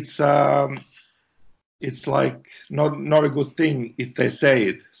 It's like not a good thing if they say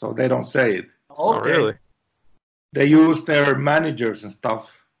it, so they don't say it. Okay. Oh, really? They use their managers and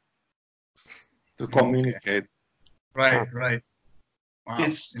stuff to communicate. Right. Right. Wow.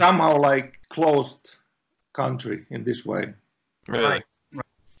 It's somehow like closed country in this way. Really?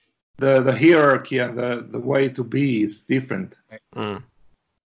 The hierarchy and the way to be is different. Mm.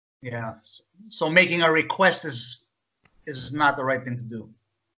 Yeah. So making a request is not the right thing to do.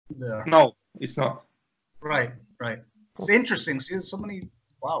 There. No, it's not. Right. Right. It's interesting. See, so many.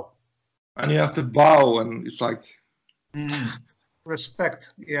 Wow. And you have to bow, and it's like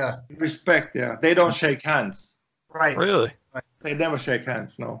respect. Yeah. Respect. Yeah. They don't shake hands. Right. Really? They never shake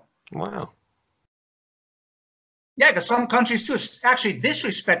hands. No. Wow. Yeah, because some countries too actually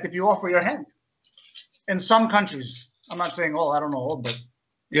disrespect if you offer your hand. In some countries, I'm not saying all. I don't know all, but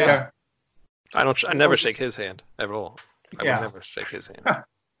Yeah. I never shake his hand at all. I would never shake his hand.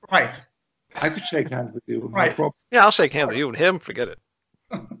 Right. I could shake hands with you. Right. No problem. Yeah, I'll shake hands with you and him. Forget it.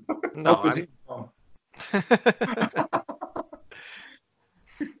 No, Not with him, no.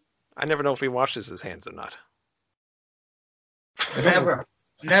 I never know if he washes his hands or not. Never.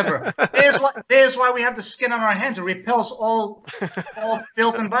 Never. There's why we have the skin on our hands. It repels all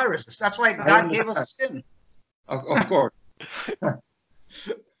filth and viruses. That's why God gave us skin. Of course.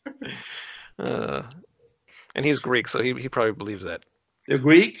 And he's Greek, so he probably believes that. You're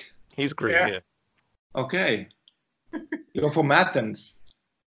Greek? He's Greek, yeah. Okay. You're from Athens.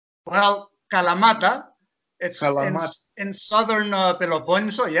 Well, Kalamata, it's Kalamata. in southern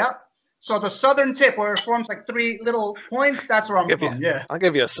Peloponnese, yeah. So the southern tip where it forms like 3 little points, that's where I'm from, yeah. I'll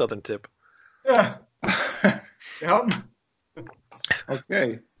give you a southern tip. Yeah. Yep.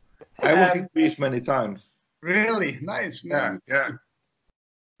 Okay. I was in Greece many times. Really? Nice, man. Yeah.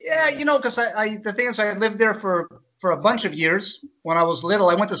 Yeah, you know, because the thing is, I lived there for a bunch of years. When I was little,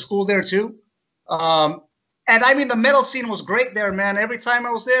 I went to school there too. And I mean, the metal scene was great there, man. Every time I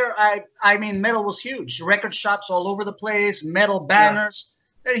was there, I mean, metal was huge. Record shops all over the place, metal banners.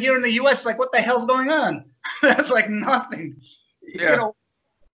 And here in the U.S., it's like, what the hell's going on? That's like nothing. Yeah. You know,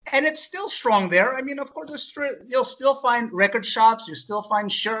 and it's still strong there. I mean, of course, you'll still find record shops. You still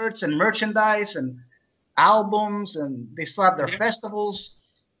find shirts and merchandise and albums, and they still have their festivals.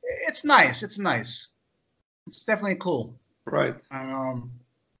 It's nice. It's nice. It's definitely cool. Right. Yeah,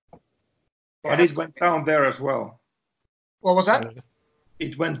 But it went down there as well. what was that?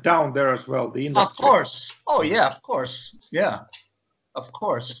 It went down there as well. The industry. Of course. Oh yeah, of course. Yeah, of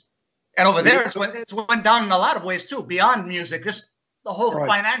course. And over there, it's went down in a lot of ways too. Beyond music, just the whole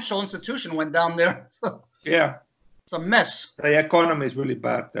financial institution went down there. Yeah. It's a mess. The economy is really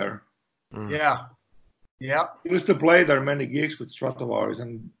bad there. Yeah. Yeah. We used to play there many gigs with Stratovarius,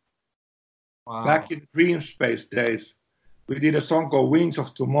 and back in Dream Space days, we did a song called Wings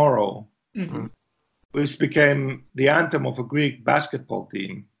of Tomorrow, which became the anthem of a Greek basketball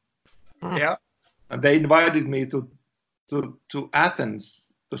team. Yeah. And they invited me to Athens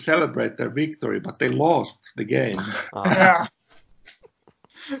to celebrate their victory, but they lost the game. Yeah.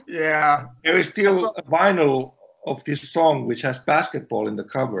 Yeah. There is still a vinyl of this song which has basketball in the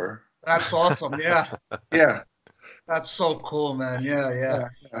cover. That's awesome. Yeah. Yeah. That's so cool, man. Yeah.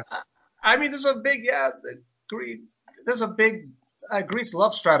 I mean, there's a big, Greeks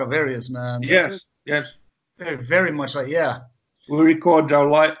love Stratovarius, man. Yes. They're very much like, We recorded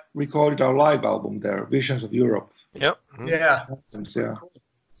our live album there, Visions of Europe. Yep. Yeah. Yeah.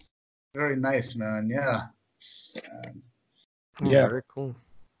 Very nice, man. Yeah. Yeah. Very cool.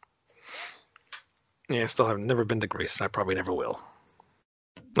 Yeah, I still have never been to Greece, and I probably never will.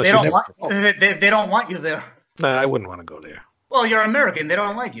 They don't want you there. No, I wouldn't want to go there. Well, you're American. They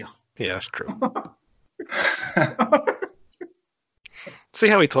don't like you. Yeah, that's true. See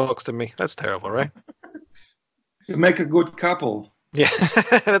how he talks to me? That's terrible, right? You make a good couple. Yeah,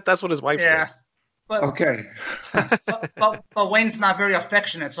 that's what his wife says. But, Okay. but Wayne's not very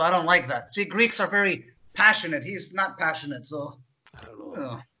affectionate, so I don't like that. See, Greeks are very passionate. He's not passionate, so. You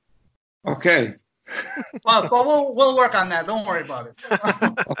know. Okay. But we'll work on that. Don't worry about it.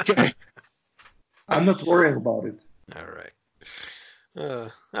 Okay. I'm not worrying about it.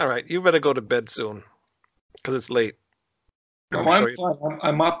 All right. You better go to bed soon, because it's late. No, I'm fine.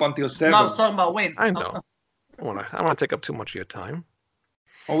 I'm up until 7. No, I was talking about Wayne. I know. I want to take up too much of your time.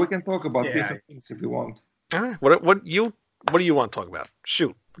 Or we can talk about different things if you want. All right. What do you want to talk about?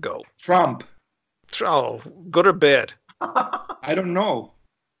 Shoot, go. Trump. Oh, good or bad? I don't know.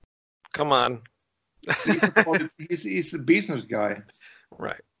 Come on. He's a business guy.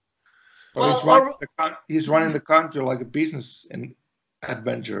 Right. So he's running the country like a business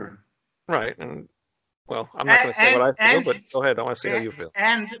adventure. Right. And well, I'm not going to say what I feel, but go ahead. I want to see how you feel.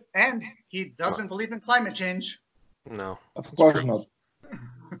 And he doesn't believe in climate change. No. Of course not.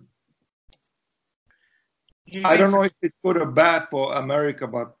 I don't know if it's good or bad for America,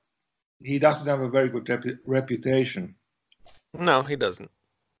 but he doesn't have a very good reputation. No, he doesn't.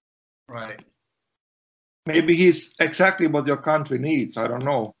 Right. Maybe he's exactly what your country needs. I don't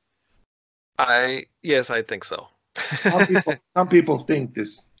know. Yes, I think so. Some people think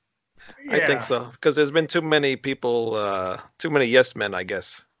this. I think so, because there's been too many people, too many yes men, I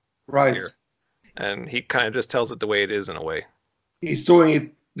guess. Right. Here. And he kind of just tells it the way it is in a way. He's doing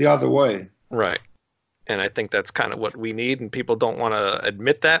it the other way. Right. And I think that's kind of what we need, and people don't want to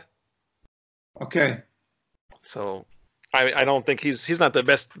admit that. Okay. So I don't think he's not the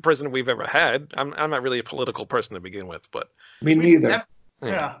best president we've ever had. I'm not really a political person to begin with, but me neither.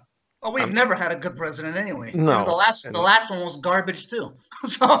 Yeah. Well, we've never had a good president anyway. No. I mean, the last one was garbage too.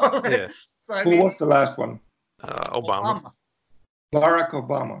 So, yeah. So, I Who mean, was the last one? Obama. Barack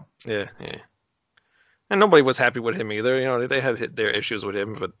Obama. Yeah. And nobody was happy with him either. You know, they had their issues with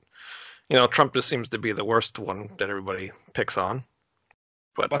him, but you know, Trump just seems to be the worst one that everybody picks on.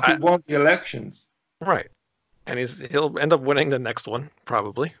 But he won the elections. Right. And he'll end up winning the next one,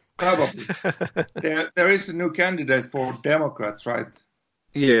 probably. Probably. there is a new candidate for Democrats, right?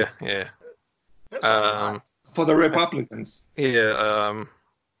 Yeah. For the Republicans. Yeah.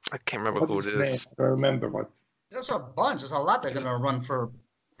 I can't remember What's who his it name? is. I don't remember what. there's a bunch. There's a lot that are going to run for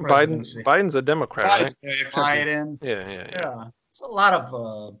presidency. Biden's a Democrat, right? Yeah, exactly. Biden. Yeah. It's a lot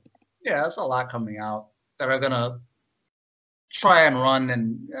of there's a lot coming out that are gonna try and run,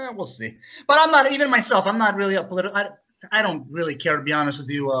 and we'll see. But I'm not even myself. I'm not really a political. I don't really care, to be honest with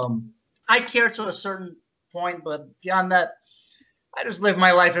you. I care to a certain point, but beyond that, I just live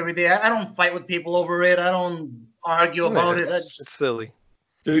my life every day. I don't fight with people over it. I don't argue about it. It's silly.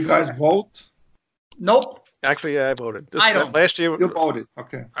 Do you guys vote? Nope. Actually, yeah, I voted. I don't. Last year, You voted,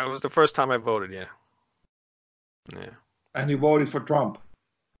 okay. I was the first time I voted. Yeah. And you voted for Trump.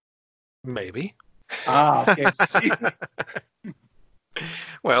 Maybe. Okay.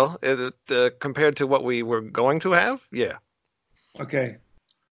 Well, compared to what we were going to have, yeah. Okay.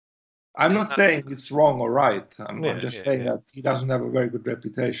 I'm not saying it's wrong or right. I'm just saying that he doesn't have a very good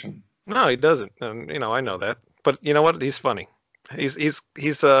reputation. No, he doesn't. And, you know, I know that. But you know what? He's funny. He's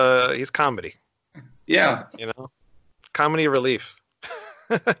comedy. Yeah. You know, comedy relief.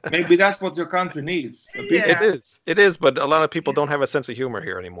 Maybe that's what your country needs. It is. But a lot of people don't have a sense of humor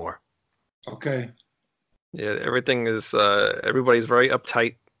here anymore. Okay. Yeah, everything is. Everybody's very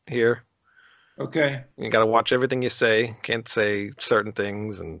uptight here. Okay. You got to watch everything you say. Can't say certain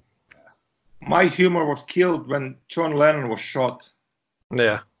things, and my humor was killed when John Lennon was shot.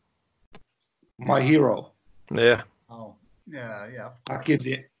 Yeah. My hero. Yeah. Oh, yeah. Back in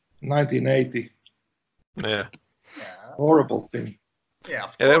the 1980. Yeah. Horrible thing. Yeah.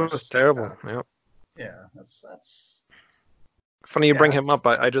 Yeah, that was terrible. Yeah. Yeah, that's. Funny you bring him up.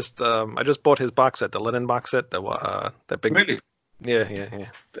 I just bought his box set, the Lennon box set, that big. Really? Yeah.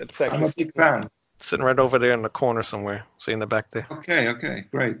 It's I'm a big fan. Sitting right over there in the corner somewhere. See in the back there. Okay,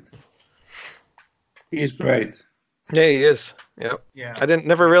 great. He's great. Yeah, he is. Yep. Yeah. I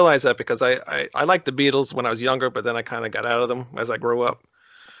never realize that because I liked the Beatles when I was younger, but then I kind of got out of them as I grew up.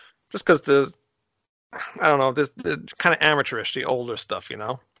 Just because I don't know, the kind of amateurish, the older stuff, you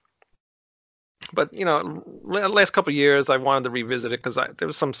know. But you know, last couple of years I wanted to revisit it because there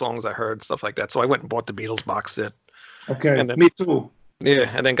was some songs I heard, stuff like that. So I went and bought the Beatles box set. Okay, and then, me too. Yeah,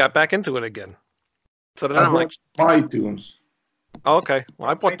 and then got back into it again. So then I'm like, iTunes. Oh, okay.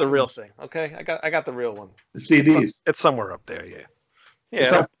 Well, I bought the real thing. Okay, I got the real one. The CDs. It's somewhere up there. Yeah.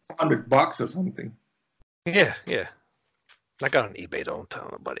 It's like $100 or something. Yeah. I got on eBay. Don't tell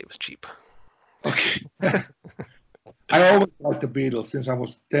nobody. It was cheap. Okay. I always liked the Beatles since I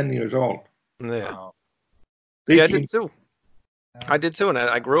was 10 years old. Yeah. Yeah, I did too. I did too, and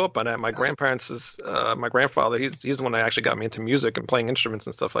I grew up on that. My grandparents my grandfather. He's the one that actually got me into music and playing instruments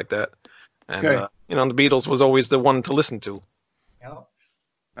and stuff like that. And you know, the Beatles was always the one to listen to. Yeah.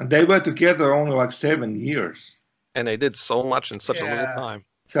 And they were together only like 7 years. And they did so much in such a little time.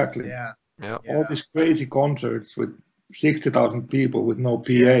 Exactly. Yeah. All these crazy concerts with 60,000 people with no PA.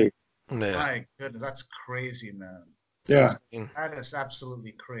 Yeah. My goodness, that's crazy, man. Yeah. That is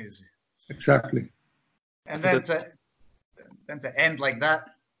absolutely crazy. Exactly. And then to end like that.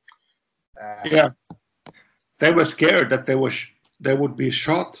 Yeah. They were scared that they would be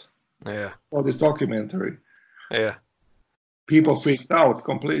shot. Yeah. For this documentary. Yeah. People freaked out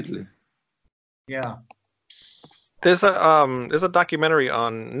completely. Yeah. There's a documentary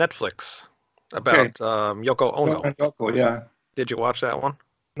on Netflix about Yoko Ono. Yoko, yeah. Did you watch that one?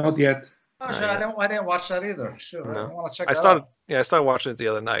 Not yet. Oh, shit, I didn't watch that either. Sure, No. I want to check I that started. out. Yeah, I started watching it the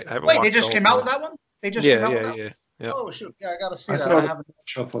other night. I haven't Wait, watched they just came out with that one? They just came out with that one? Yeah. Oh shoot! Yeah, I gotta see I that. saw I the haven't.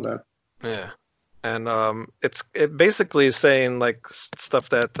 show for that. Yeah, and it basically is saying like stuff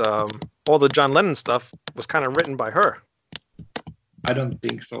that all the John Lennon stuff was kind of written by her. I don't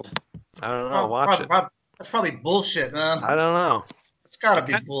think so. I don't know. Watch it. That's probably bullshit, man. I don't know. It's gotta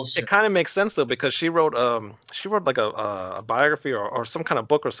be bullshit. It kind of makes sense though because she wrote like a biography or some kind of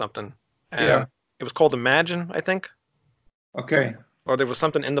book or something. And it was called Imagine, I think. Okay. Or there was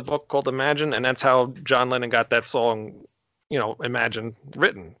something in the book called Imagine, and that's how John Lennon got that song imagined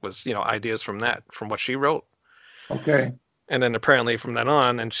written. Was ideas from what she wrote. Okay. And then apparently from then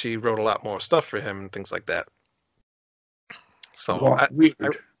on, and she wrote a lot more stuff for him and things like that. So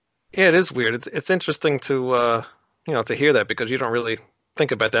weird. Yeah, it is weird. It's interesting to to hear that, because you don't really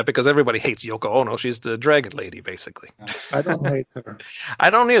think about that, because everybody hates Yoko Ono. She's the dragon lady, basically. I don't hate her. I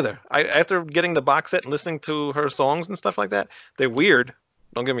don't either. After getting the box set and listening to her songs and stuff like that, they're weird.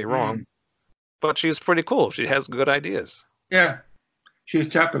 Don't get me wrong, but she's pretty cool. She has good ideas. Yeah, she's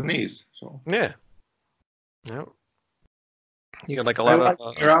Japanese, so yeah. You got like a lot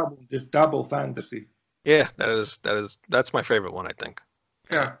of her album, this Double Fantasy. Yeah, that's my favorite one, I think.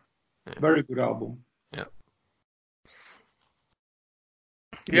 Yeah. Very good album. Yeah.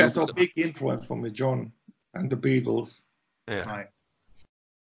 Yeah, so big influence from me, John and the Beatles. Yeah. Right.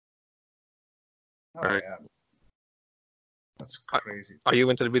 Right. Yeah. That's crazy. Are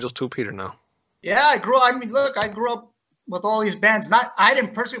you into the Beatles too, Peter? No. Yeah, I grew up with all these bands. I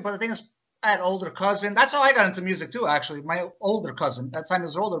didn't personally, but the thing is, I had an older cousin. That's how I got into music too, actually. My older cousin, that time he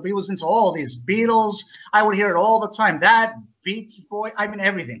was older, but he was into all these Beatles. I would hear it all the time. That, Beach Boy,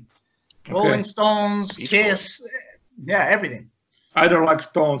 everything. Okay. Rolling Stones, Beach Kiss. Boy. Yeah, everything. I don't like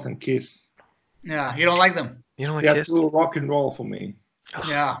Stones and Kiss. Yeah, you don't like them? You don't like Kiss? Too rock and roll for me.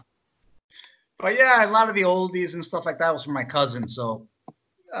 Yeah. But yeah, a lot of the oldies and stuff like that was from my cousin. So,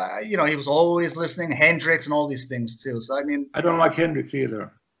 he was always listening to Hendrix and all these things too. So, I don't like Hendrix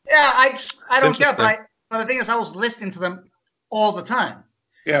either. Yeah, I don't care. But the thing is, I was listening to them all the time.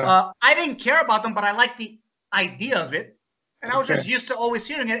 Yeah. I didn't care about them, but I liked the idea of it. And I was just used to always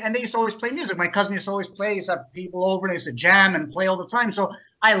hearing it. And they used to always play music. My cousin used to always play. He used to have people over and they used to jam and play all the time. So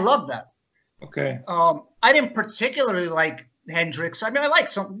I loved that. Okay. I didn't particularly like Hendrix. I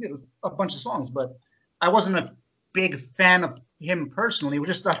liked a bunch of songs, but I wasn't a big fan of him personally. It was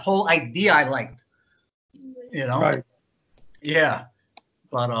just that whole idea I liked. Right. Yeah.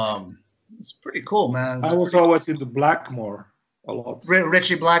 But it's pretty cool, man. I was always into Blackmore a lot.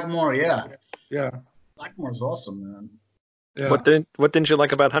 Richie Blackmore, yeah. Yeah. Blackmore's awesome, man. Yeah. What didn't you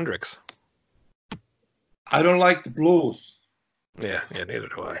like about Hendrix? I don't like the blues. Yeah, neither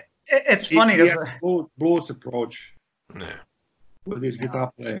do I. It's funny. He has a blues approach. Yeah. With his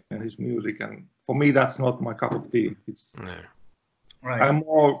guitar playing and his music, and for me, that's not my cup of tea. It's right. I'm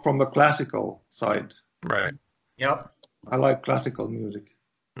more from the classical side. Right. Yep. I like classical music.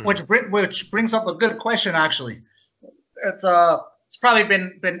 Which brings up a good question, actually. It's probably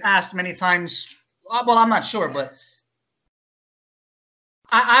been asked many times. Well, I'm not sure, but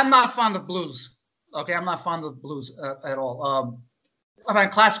I'm not fond of blues. Okay, I'm not fond of blues at all.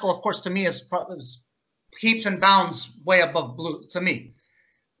 Classical, of course, to me is heaps and bounds way above blues to me.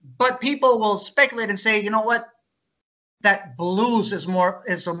 But people will speculate and say, you know what, that blues is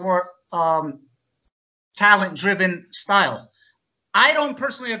a more talent-driven style. I don't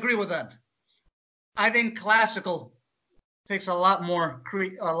personally agree with that. I think classical takes a lot more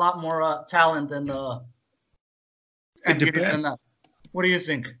talent than that. What do you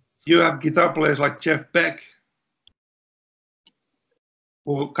think? You have guitar players like Jeff Beck,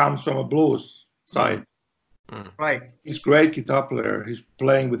 who comes from a blues side. Right. He's a great guitar player. He's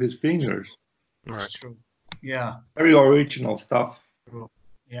playing with his fingers. That's true. Yeah. Very original stuff.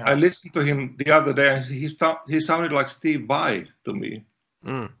 Yeah. I listened to him the other day, and he sounded like Steve Vai to me.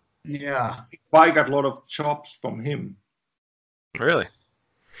 Yeah. Vai got a lot of chops from him. Really?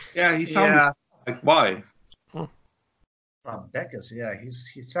 Yeah, he sounded like Vai. Beckus, yeah,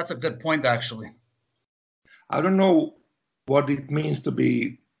 he's that's a good point, actually. I don't know what it means to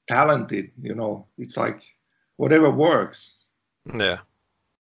be talented. It's like whatever works. Yeah.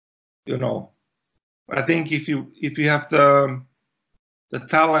 I think if you have the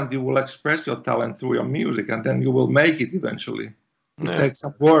talent, you will express your talent through your music, and then you will make it eventually. It takes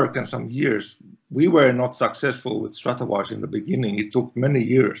some work and some years. We were not successful with Stratovarius in the beginning. It took many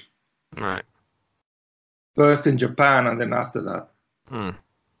years. Right. First in Japan, and then after that.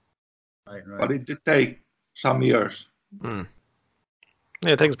 Right. But it did take some years. Yeah,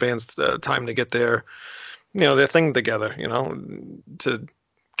 it takes bands time to get their thing together, to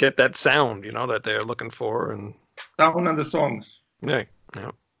get that sound, that they're looking for, and sound and the songs. Yeah.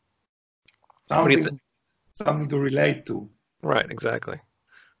 Something to relate to. Right, exactly.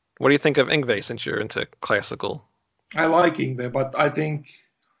 What do you think of Yngwie, since you're into classical? I like Yngwie, but I think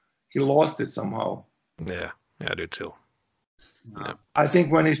he lost it somehow. Yeah, I do too. Yeah. I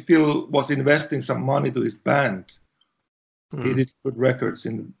think when he still was investing some money to his band, he did good records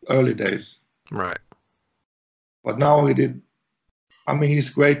in the early days. Right. But now he's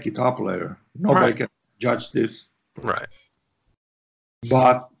a great guitar player. Nobody can judge this. Right.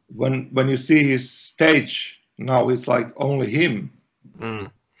 But when you see his stage now it's like only him.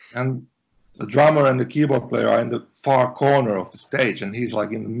 Mm. And the drummer and the keyboard player are in the far corner of the stage, and he's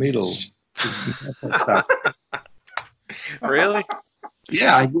like in the middle. Really?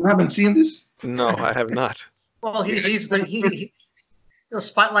 Yeah, you haven't seen this? No, I have not. Well, the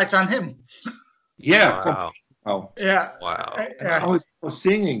spotlight's on him. Yeah. Wow. Oh. Yeah. Wow. I was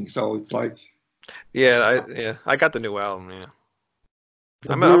singing, so it's like. Yeah, I got the new album. Yeah.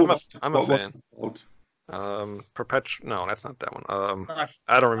 I'm a fan. No, that's not that one.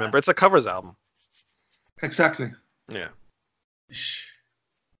 I don't remember. It's a covers album. Exactly. Yeah.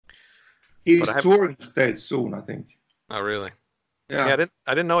 He's touring the States soon, I think. Oh, really? Yeah.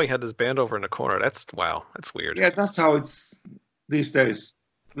 I didn't know he had this band over in the corner. That's weird. Yeah, that's how it's these days.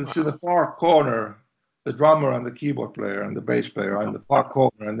 To the far corner, the drummer and the keyboard player and the bass player are in the far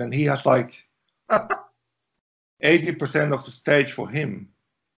corner, and then he has like 80% of the stage for him.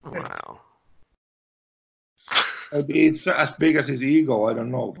 Wow. Maybe it's as big as his ego, I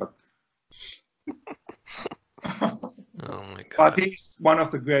don't know, but. Oh my God. But he's one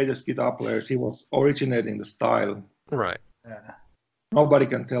of the greatest guitar players. He was originating the style. Right. Yeah. Nobody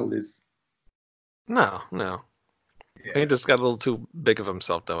can tell this. No. Yeah. He just got a little too big of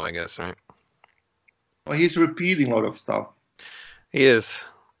himself, though, I guess, right? Well, he's repeating a lot of stuff. He is,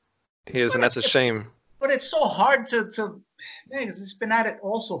 and that's a shame. But it's so hard to man, he's been at it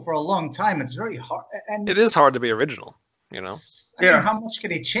also for a long time. It's very hard. And It is hard to be original, you know? I mean, how much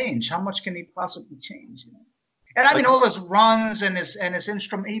can he change? How much can he possibly change? You know? And I mean, all his runs and his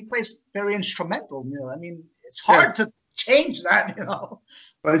instrument, he plays very instrumental. You know, I mean, it's hard to change that. You know,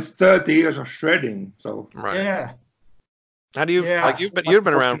 But it's 30 years of shredding, so. Right. yeah. How do you like? You've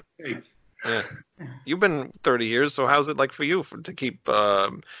been around. Yeah. You've been 30 years. So how's it like for you to keep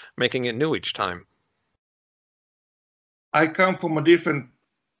making it new each time? I come from a different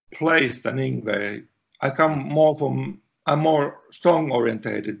place than Yngve. I'm more song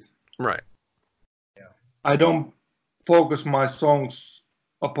orientated. Right. I don't focus my songs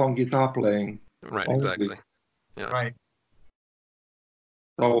upon guitar playing. Right. only. Exactly. Yeah. Right.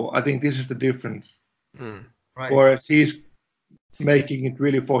 So I think this is the difference. Mm. Right. Whereas he's making it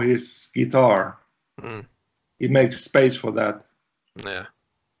really for his guitar. Mm. He makes space for that. Yeah.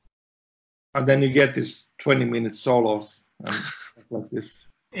 And then you get these 20-minute solos and stuff like this.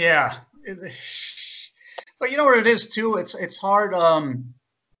 Yeah. But you know what it is too? It's hard.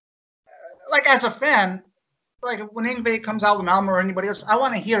 Like as a fan, like when Yngve comes out with an album or anybody else, I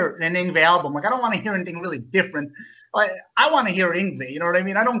want to hear an Yngve album. Like I don't want to hear anything really different. Like I want to hear Yngve. You know what I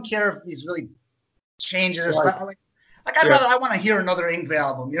mean? I don't care if he's really changes his style. Like I want to hear another Yngve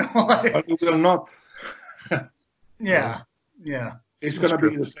album. You know? But you will not. Yeah. It's going to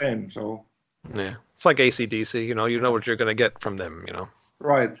be the same. So. Yeah. It's like AC/DC. You know what you're gonna get from them. You know.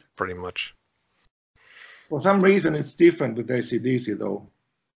 Right. Pretty much. For some reason, it's different with AC/DC though.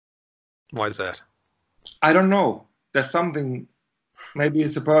 Why is that? I don't know. There's something. Maybe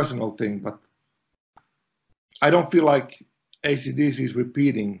it's a personal thing, but I don't feel like AC/DC is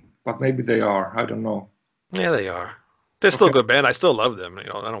repeating. But maybe they are. I don't know. Yeah, they are. They're still a good band. I still love them. You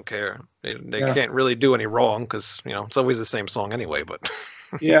know, I don't care. They can't really do any wrong because it's always the same song anyway. But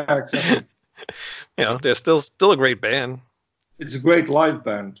yeah, exactly. They're still a great band. It's a great live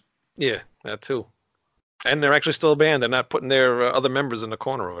band. Yeah, that too. And they're actually still a band. They're not putting their other members in the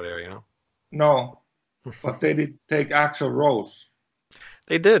corner over there. You know. No, but they did take Axl Rose.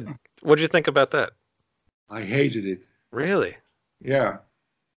 They did. What did you think about that? I hated it. Really? Yeah.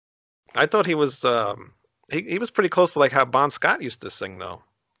 I thought he was he was pretty close to like how Bon Scott used to sing though,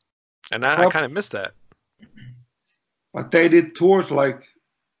 and I kind of missed that. But they did tours like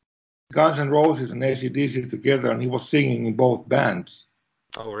Guns N' Roses and AC/DC together, and he was singing in both bands.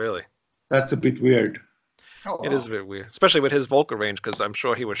 Oh, really? That's a bit weird. Oh, it is a bit weird, especially with his vocal range, because I'm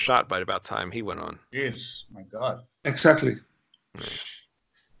sure he was shot by about time he went on. Yes, my God. Exactly.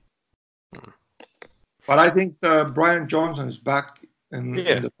 But I think Brian Johnson is back in the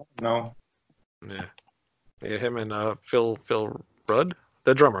band now. Yeah, him and Phil Rudd,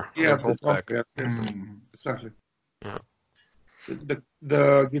 the drummer. Yeah, both back. Yes, exactly. Yeah.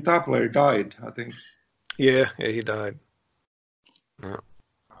 The guitar player died, I think. Yeah, he died. Yeah.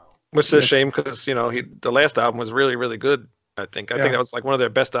 Which is a shame because the last album was really, really good. I think that was like one of their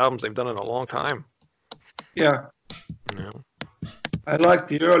best albums they've done in a long time. Yeah. I like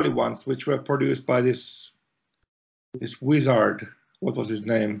the early ones, which were produced by this wizard. What was his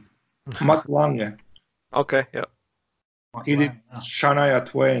name? Matt Lange. Okay, yeah. He did Shania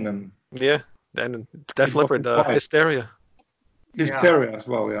Twain and and Def Leppard, Hysteria. Hysteria as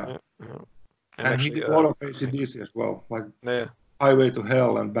well, yeah. And actually, he did a lot of AC/DC as well, like Highway to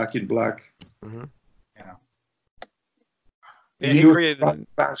Hell and Back in Black. Mm-hmm. Yeah. Yeah, he created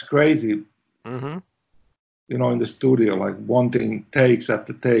bands crazy. Mm-hmm. You know, in the studio, like wanting takes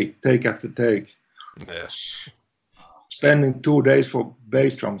after take after take. Yeah. Spending 2 days for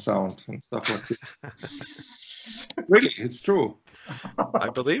bass drum sound and stuff like that. Really, it's true. I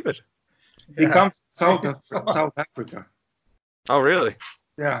believe it. He comes from South Africa. Oh, really?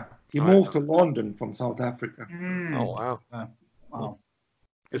 Yeah. He moved to London from South Africa. Oh, wow. Wow.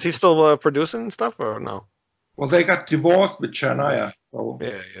 Is he still producing stuff or no? Well, they got divorced with Shania. So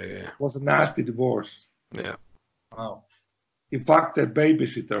Yeah. it was a nasty divorce. Yeah. Wow. He fucked a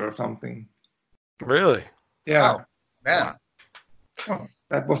babysitter or something. Really? Yeah. Wow. Man.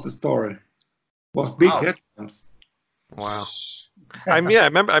 That was the story. It was big headphones. Wow. I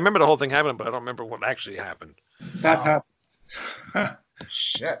remember the whole thing happening, but I don't remember what actually happened. That happened.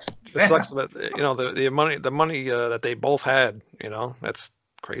 Shit. It sucks that the money that they both had. That's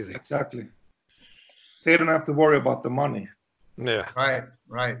crazy. Exactly. They don't have to worry about the money. Yeah. Right.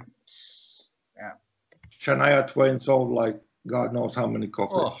 Yeah. Shania Twain sold like God knows how many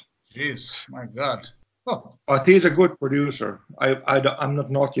copies. Oh, jeez, my God. Oh. But he's a good producer. I'm not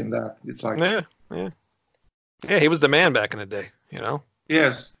knocking that. It's like Yeah, he was the man back in the day.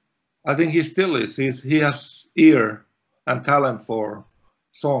 Yes, I think he still is. He has ear and talent for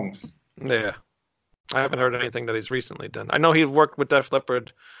songs. Yeah, I haven't heard anything that he's recently done. I know he worked with Def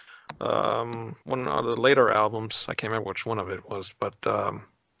Leppard, one of the later albums. I can't remember which one of it was, but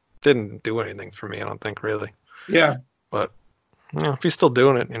didn't do anything for me. I don't think really. Yeah, but if he's still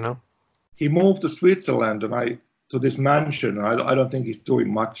doing it, He moved to Switzerland and to this mansion. I don't think he's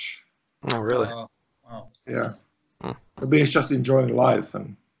doing much. Oh, really? Wow. Yeah. Maybe he's just enjoying life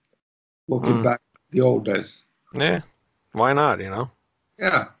and looking back at the old days. Yeah. Why not,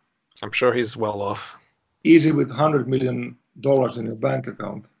 Yeah. I'm sure he's well off. Easy with $100 million in your bank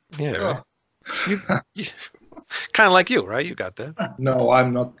account. Yeah, right. You kind of like you, right? You got that. No,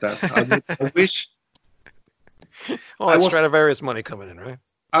 I'm not that. I wish. Well, that's Stratovarius money coming in, right?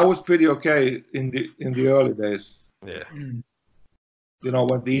 I was pretty okay in the early days. Yeah.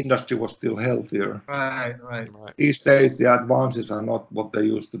 When the industry was still healthier. Right. These days, the advances are not what they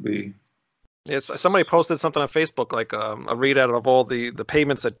used to be. Yes, somebody posted something on Facebook, like a readout of all the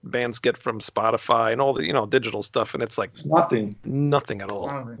payments that bands get from Spotify and all the digital stuff, and it's like it's nothing at all.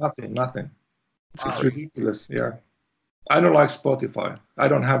 Nothing. It's ridiculous. Yeah, I don't like Spotify. I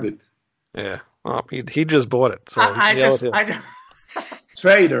don't have it. Yeah, well, he just bought it. So I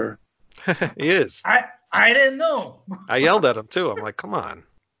Trader. He is. I didn't know. I yelled at him too. I'm like, come on.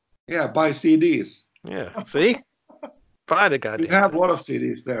 Yeah, buy CDs. Yeah, see? Buy the goddamn. You have a lot of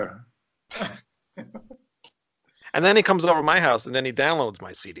CDs there. And then he comes over to my house and then he downloads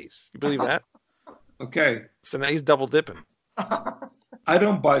my CDs. You believe that? Okay. So now he's double dipping. I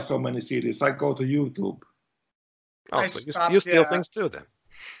don't buy so many CDs. I go to YouTube. Oh, so you steal things too then?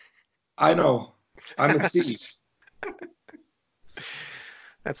 I know. I'm a thief.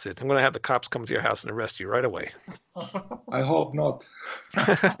 That's it. I'm going to have the cops come to your house and arrest you right away. I hope not.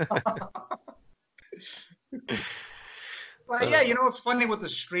 But yeah, it's funny with the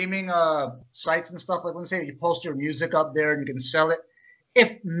streaming sites and stuff. Like when say you post your music up there and you can sell it.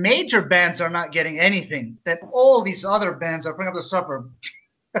 If major bands are not getting anything, then all these other bands are putting up the stuff are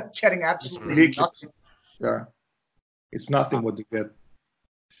getting absolutely nothing. Yeah, it's nothing what you get.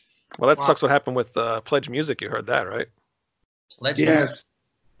 Well, that sucks. What happened with Pledge Music? You heard that, right? Pledge Yes.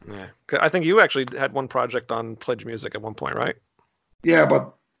 Yeah, I think you actually had one project on Pledge Music at one point, right? Yeah,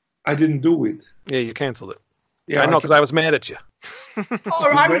 but I didn't do it. Yeah, you canceled it. Yeah, I know because I was mad at you.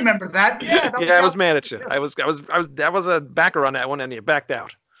 Oh, I remember that. Yeah, I was mad at you. Yes. That was a backer on that one, and you backed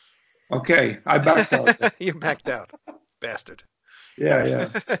out. Okay, I backed out. You backed out, bastard. Yeah.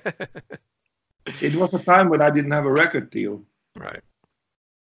 It was a time when I didn't have a record deal. Right.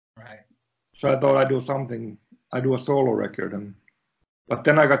 So I thought I'd do something. I'd do a solo record, but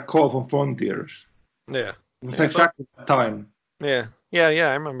then I got called from Frontiers. Yeah. It was exactly that time. Yeah,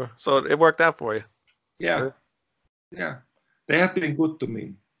 I remember. So it worked out for you. Yeah. They have been good to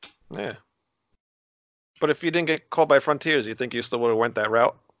me. Yeah. But if you didn't get called by Frontiers, you think you still would have went that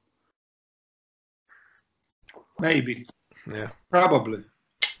route? Maybe. Yeah. Probably.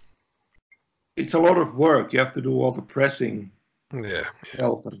 It's a lot of work. You have to do all the pressing. Yeah.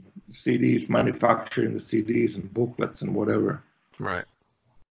 Help and CDs, manufacturing the CDs and booklets and whatever. Right.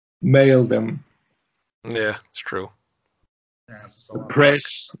 Mail them. Yeah, it's true. The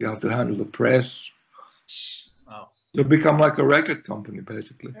press. You have to handle the press. Wow. You become like a record company,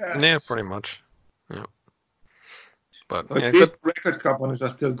 basically. Yeah, pretty much. Yeah. But these record companies are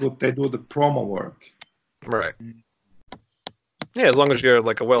still good. They do the promo work. Right. Yeah, as long as you're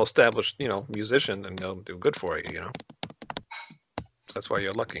like a well-established, musician, then they'll do good for you, That's why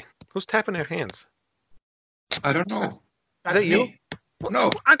you're lucky. Who's tapping their hands? I don't know. That's that you? me. No,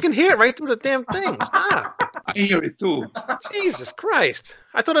 I can hear it right through the damn thing. Stop. I hear it too. Jesus Christ.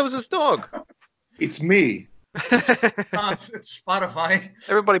 I thought it was his dog. It's me. It's Spotify.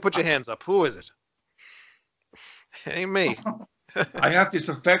 Everybody put your hands up. Who is it? It ain't me. I have this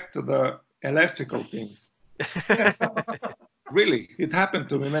effect to the electrical things. Really, it happened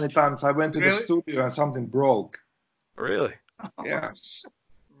to me many times. I went to the studio and something broke. Really? Yeah.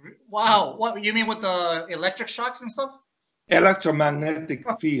 Wow. What you mean with the electric shocks and stuff? Electromagnetic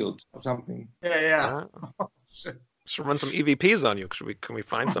field or something. Yeah. Should run some EVPs on you. Can we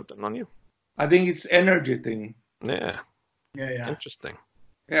find something on you? I think it's energy thing. Yeah. Yeah. Interesting.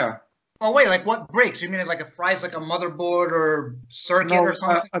 Yeah. Oh wait, like what breaks? You mean like it fries like a motherboard or circuit or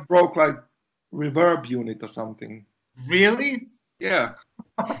something? I broke like reverb unit or something. Really? Yeah.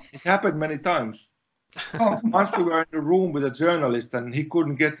 It happened many times. Once we were in the room with a journalist and he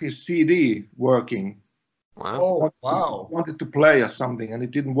couldn't get his CD working. Wow. Oh, wow. He wanted to play us something and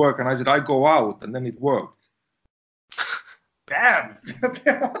it didn't work. And I said, I go out, and then it worked. Damn. What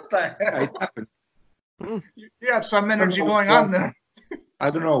the hell? Yeah, it happened. You have some energy going on there. I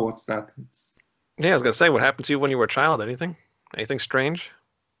don't know what's that. Yeah, I was going to say, what happened to you when you were a child? Anything? Anything strange?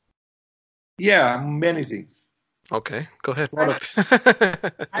 Yeah, many things. Okay, go ahead.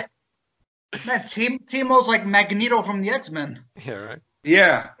 Man, Timo's like Magneto from the X-Men. Yeah, right.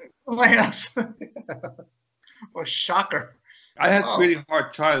 Yeah. Oh my gosh. What a shocker. I had a pretty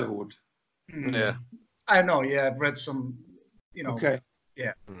hard childhood. Yeah. I know, yeah. I've read some, Okay.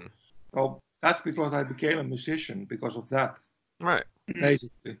 Yeah. So that's because I became a musician because of that. Right.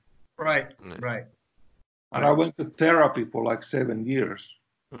 Basically. Right. And I went to therapy for like 7 years.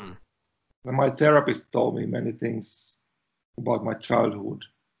 And my therapist told me many things about my childhood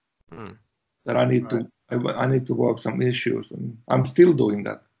that I need to work some issues, and I'm still doing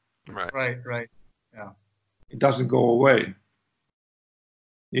that. Right. Yeah. It doesn't go away.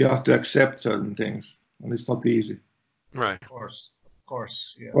 You have to accept certain things, and it's not easy. Right. Of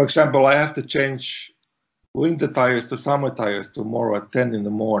course. Yeah. For example, I have to change winter tires to summer tires tomorrow at 10 in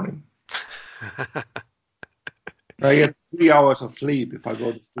the morning. I get 3 hours of sleep if I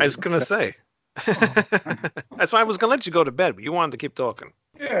go to sleep. I was going to say. That's why I was going to let you go to bed, but you wanted to keep talking.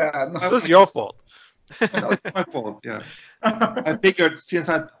 Yeah. No, this is your fault. No, it's my fault, yeah. I figured since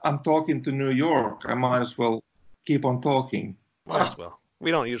I'm talking to New York, I might as well keep on talking. Might as well.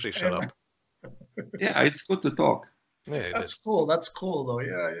 We don't usually shut up. Yeah, it's good to talk. Yeah, That's cool. That's cool, though.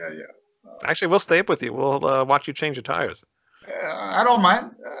 Yeah. Actually, we'll stay up with you. We'll watch you change your tires. I don't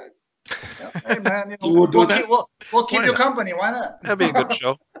mind. Hey, man, we'll keep you company. Why not? That'd be a good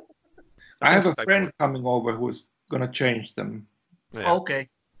show. I have a friend coming over who's going to change them. Yeah. Okay.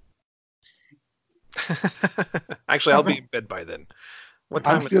 Actually, I'll be in bed by then. What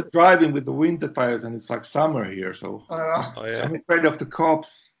time I'm still driving with the winter tires, and it's like summer here, so I'm afraid of the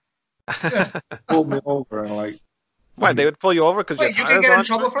cops. Pull me over and like. Why, they would pull you over because you can get in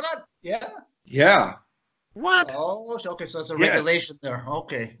trouble for that? Yeah. Yeah. What? Oh, okay. So it's a regulation there.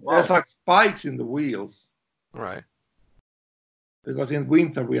 Okay. Wow. There's like spikes in the wheels. Right. Because in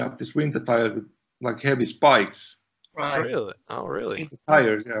winter we have this winter tire with like heavy spikes. Right. Really? Oh, really? In the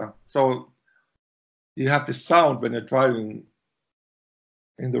tires, yeah. So you have this sound when you're driving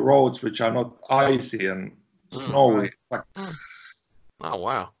in the roads which are not icy and snowy. Like, oh,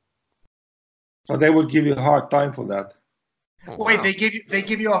 wow. So they would give you a hard time for that. Oh, wait, wow. they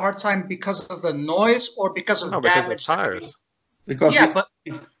give you a hard time because of the noise or because of damage? Because of tires. Because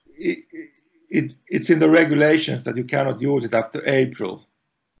it's in the regulations that you cannot use it after April.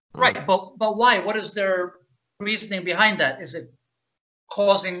 Right, but why? What is their reasoning behind that? Is it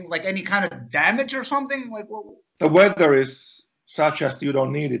causing like any kind of damage or something? Like what? The weather is such as you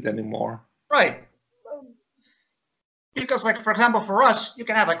don't need it anymore. Right. Because, like, for example, for us, you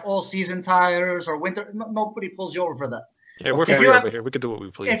can have like all-season tires or winter. Nobody pulls you over for that. Yeah, we're free over here. We can do what we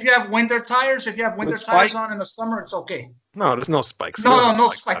please. If you have winter tires, tires on in the summer, it's okay. No, there's no spikes. No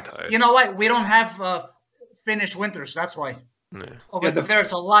spikes. You know what? We don't have Finnish winters. That's why. Yeah. Over there,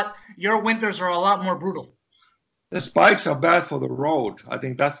 it's a lot. Your winters are a lot more brutal. The spikes are bad for the road. I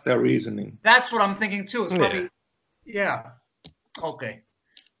think that's their reasoning. That's what I'm thinking too. It's probably, Okay,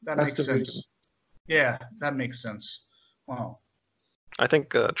 that makes sense. Reason. Yeah, that makes sense. Wow. I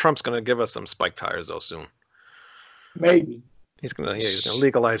think Trump's going to give us some spike tires though soon. Maybe. He's going to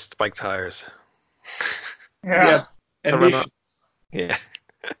legalize spike tires. Yeah. Yeah.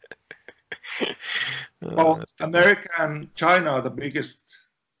 Well, America and China are the biggest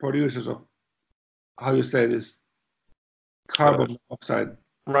producers of, how you say this, carbon monoxide.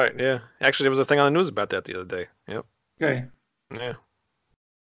 Right, yeah. Actually, there was a thing on the news about that the other day. Yep. Okay. Yeah.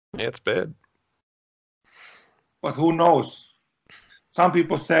 Yeah, it's bad. But who knows? Some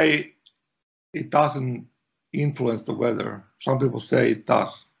people say it doesn't influence the weather. Some people say it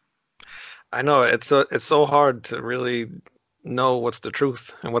does. I know it's so hard to really know what's the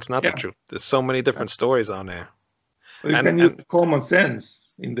truth and what's not the truth. There's so many different stories on there. Well, you can use the common sense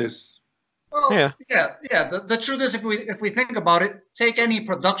in this. Well, yeah. The truth is, if we think about it, take any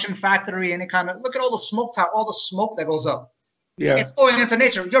production factory, any kind of look at all the smoke that goes up. Yeah, it's going into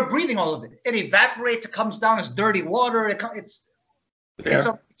nature. You're breathing all of it. It evaporates. It comes down as dirty water. It's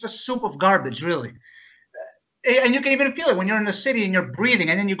a soup of garbage, really. And you can even feel it when you're in the city and you're breathing,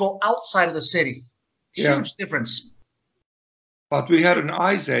 and then you go outside of the city. Huge difference. But we had an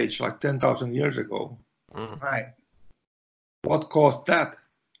ice age like 10,000 years ago. Right. What caused that?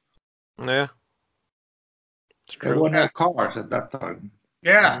 Yeah. There were no cars at that time.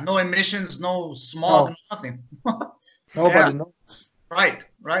 Yeah, no emissions, no smog, nothing. Nobody knows. Right,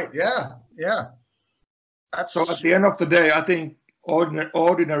 yeah. So at the end of the day, I think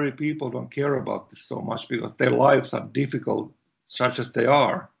ordinary people don't care about this so much because their lives are difficult, such as they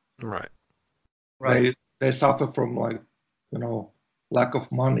are. Right. They suffer from lack of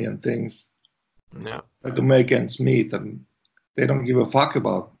money and things. Yeah. To make ends meet, and they don't give a fuck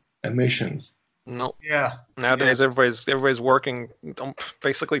about emissions. No. Yeah. Nowadays, everybody's working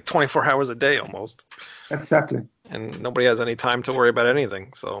basically 24 hours a day almost. Exactly. And nobody has any time to worry about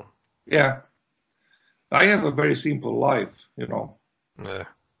anything. So. Yeah. I have a very simple life, Yeah.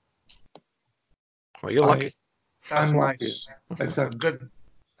 Well, you're lucky. That's nice. Exactly.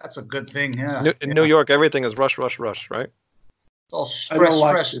 That's a good thing. Yeah. In New York, everything is rush, right? It's all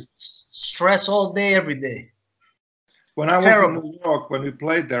stress all day, every day. When I was in New York, when we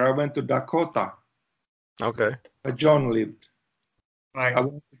played there, I went to Dakota. Okay. Where John lived. Right. I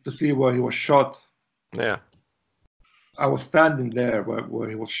wanted to see where he was shot. Yeah. I was standing there where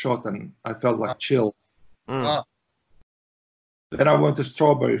he was shot, and I felt like chill. Mm. Then I went to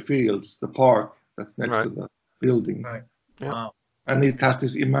Strawberry Fields, the park that's next to the building. Right. Yeah. Wow. And it has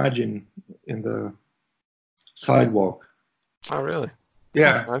this Imagine in the sidewalk. Oh, really?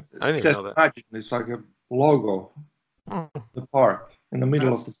 Yeah. I didn't it says know that. Imagine. It's like a logo. The park, in the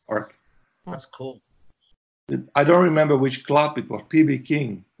middle of the park. That's cool. I don't remember which club it was. PB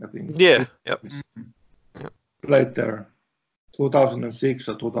King, I think. Yeah. Yep. Played there 2006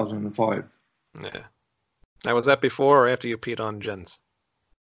 or 2005. Yeah. Now, was that before or after you peed on Jens?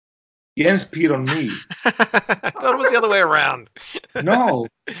 Jens peed on me. I thought it was the other way around. No.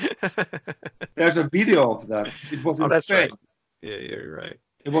 There's a video of that. It was in Spain. Right. Yeah, you're right.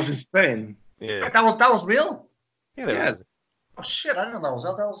 It was in Spain. Yeah. That was real? Yeah. Yes. Oh shit! I didn't know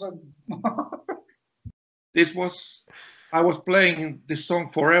that was a. I was playing this song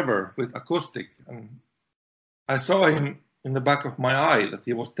Forever with acoustic, and I saw him in the back of my eye that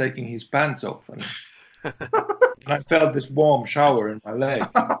he was taking his pants off, and I felt this warm shower in my leg.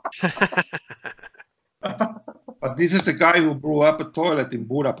 But this is a guy who blew up a toilet in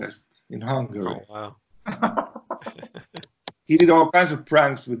Budapest, in Hungary. Oh, wow. He did all kinds of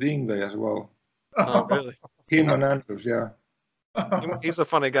pranks with Yngwie as well. Oh, really? Him and Anders, yeah. He's a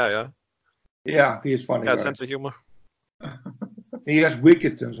funny guy, huh? Yeah, he's funny. Got a sense of humor. He has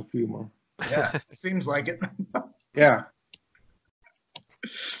wicked sense of humor. Yeah, seems like it. Yeah.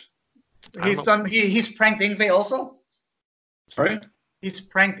 He's pranked Yngwie also? Sorry? He's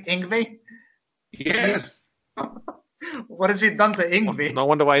pranked Yngwie? Yes. What has he done to Yngwie? No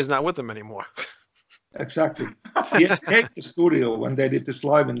wonder why he's not with him anymore. Exactly. He escaped the studio when they did this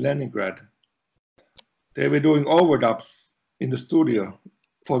live in Leningrad. They were doing overdubs in the studio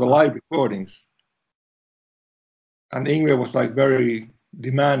for the live recordings. And Yngwie was like very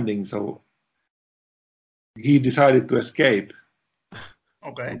demanding, so he decided to escape.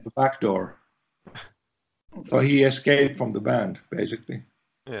 Okay. From the back door. So he escaped from the band, basically.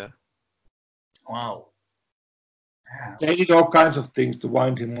 Yeah. Wow. They did all kinds of things to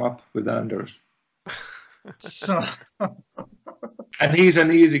wind him up with Anders. So. And he's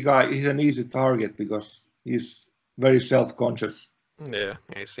an easy guy. He's an easy target because he's very self-conscious. Yeah,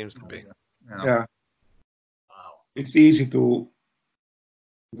 he seems to be. Yeah. Wow. It's easy to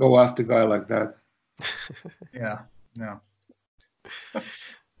go after a guy like that. Yeah.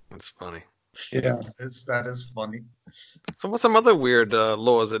 That's funny. Yeah. That is funny. So what's some other weird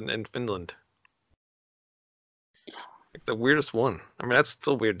laws in Finland? Like the weirdest one. I mean, that's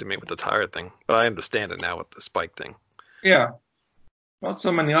still weird to me with the tire thing, but I understand it now with the spike thing. Yeah. Not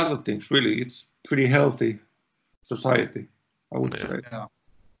so many other things, really. It's pretty healthy society, I would say. Yeah.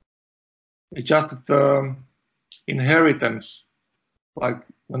 It's just that inheritance, like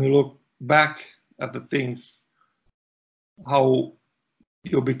when you look back at the things, how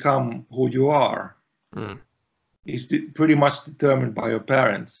you become who you are is pretty much determined by your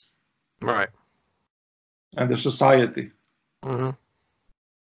parents. Right. And the society. Mm-hmm.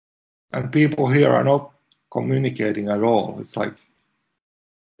 And people here are not communicating at all. It's like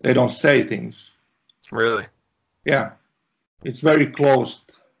they don't say things. Really? Yeah. It's very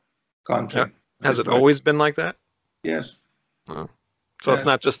closed country. Yeah. Has it always been like that? Yes. Oh. So it's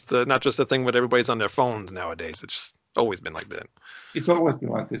not just a thing where everybody's on their phones nowadays. It's just always been like that. It's always been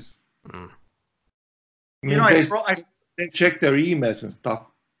like this. Mm. I mean, they check their emails and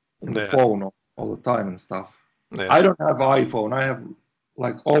stuff on the phone all the time and stuff. Yeah. I don't have iPhone. I have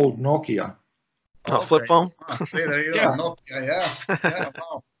like old Nokia. Oh, okay. Flip phone? Oh, see, there you go. Nokia, yeah.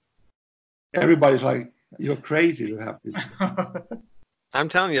 Wow. Everybody's like, you're crazy to have this. I'm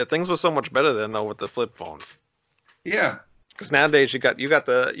telling you, things were so much better then though with the flip phones. Yeah. Because nowadays you got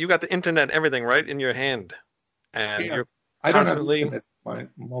the internet, everything right in your hand, and you're constantly. I don't have internet on my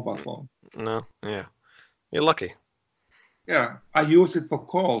mobile phone. No, yeah, you're lucky. Yeah, I use it for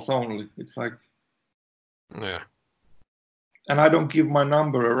calls only. It's like. Yeah. And I don't give my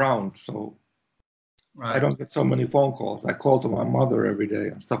number around, so I don't get so many phone calls. I call to my mother every day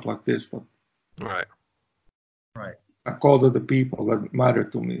and stuff like this, but. Right. I call to the people that matter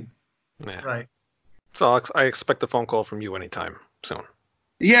to me. Yeah. Right. So I expect a phone call from you anytime soon.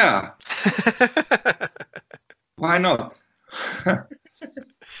 Yeah. Why not? You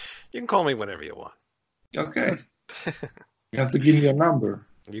can call me whenever you want. Okay. You have to give me your number.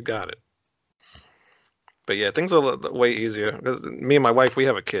 You got it. But yeah, things are way easier. Because me and my wife, we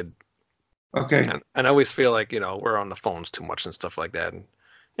have a kid. Okay. And I always feel like, we're on the phones too much and stuff like that. And,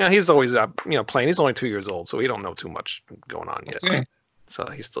 he's always playing. He's only 2 years old, so he don't know too much going on yet. Okay. So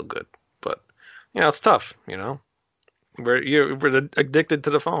he's still good. But, it's tough, We're addicted to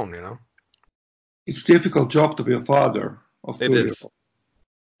the phone, It's a difficult job to be a father of 2 years old.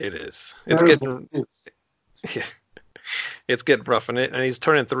 It is. It's getting it's getting rough, and he's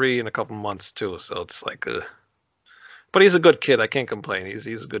turning 3 in a couple months too. So it's like, but he's a good kid. I can't complain.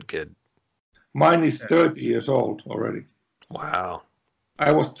 He's a good kid. Mine is 30 years old already. Wow.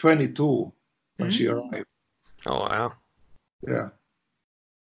 I was 22 when she arrived. Oh wow. Yeah.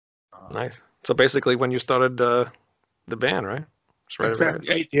 Nice. So basically, when you started the band, right?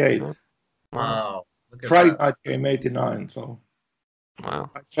 Exactly. 88. Yeah. Wow. Friday night came 89. So.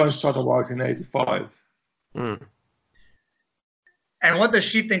 Wow. I joined Stratovarius in 85. And what does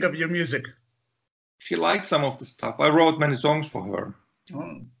she think of your music? She likes some of the stuff. I wrote many songs for her.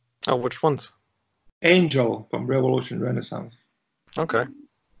 Oh, which ones? Angel from Revolution Renaissance. Okay.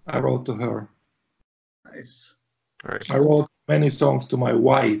 I wrote to her. Nice. All right. I wrote many songs to my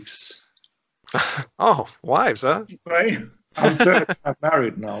wives. Oh, wives, huh? Right. I'm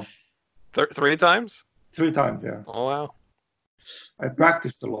married now. 3 times? 3 times, yeah. Oh, wow. I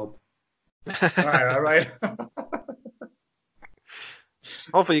practiced a lot. All right.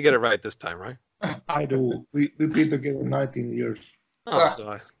 Hopefully you get it right this time, right? I do. We've been together 19 years. Oh,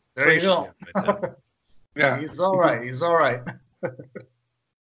 so there you go. Yeah. He's all right. He's all right.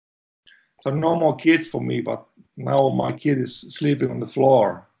 So no more kids for me, but now my kid is sleeping on the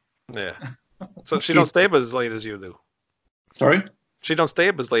floor. Yeah. So she don't stay up as late as you do. Sorry? She don't stay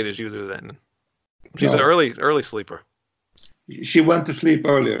up as late as you do then. She's an early sleeper. She went to sleep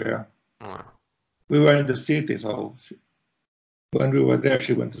earlier, yeah. Wow. We were in the city, so when we were there,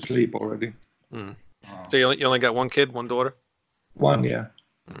 she went to sleep already. Mm. So you only got one kid, one daughter? One, yeah.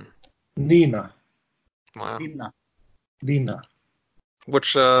 Nina. Wow. Nina.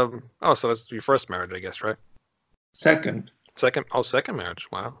 Which, so that's your first marriage, I guess, right? Second. Second? Oh, second marriage.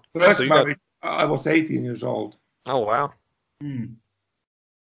 Wow. First marriage, I was 18 years old. Oh, wow.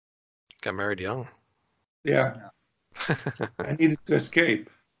 Got married young. Yeah. I needed to escape.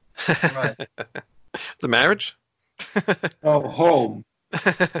 Right. The marriage? No, home.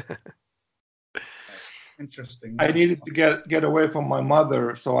 Interesting. I needed to get away from my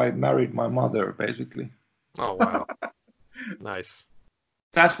mother, so I married my mother, basically. Oh, wow. Nice.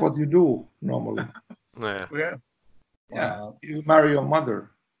 That's what you do normally. Yeah. Yeah. Yeah. Wow. You marry your mother.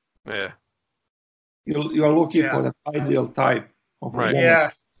 Yeah. You're looking for the ideal type of a woman.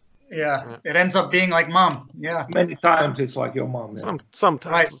 Yeah. It ends up being like mom. Yeah. Many times it's like your mom. Yeah.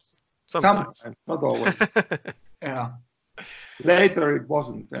 Sometimes. Right. Sometimes, not always. Yeah. Later it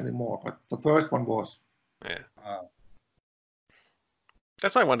wasn't anymore, but the first one was. Yeah. Wow.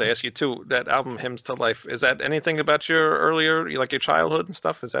 That's what I wanted to ask you too. That album, Hymns to Life, is that anything about your earlier, like your childhood and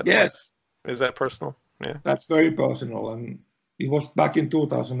stuff? Is that yes? Is that personal? Yeah. That's very personal, and it was back in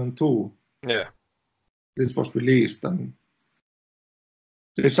 2002. Yeah. This was released, and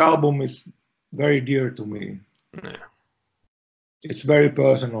this album is very dear to me. Yeah. It's very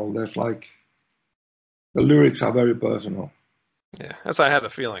personal. There's like the lyrics are very personal. Yeah, that's I had a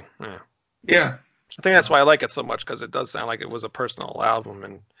feeling. Yeah. Yeah. I think that's why I like it so much, because it does sound like it was a personal album,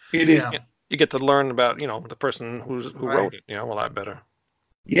 and it is. You get to learn about the person who wrote it, a lot better.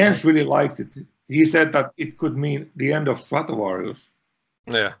 Jens really liked it. He said that it could mean the end of Stratovarius.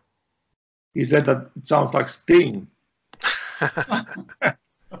 Yeah. He said that it sounds like Sting. I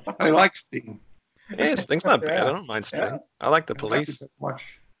like Sting. Yeah, Sting's not bad. I don't mind Sting. Yeah. I like the Police.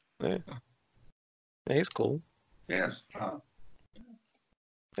 Much. Yeah. Yeah, he's cool. Yes.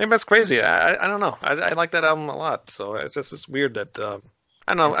 Yeah, that's crazy. I don't know. I like that album a lot. So it's weird that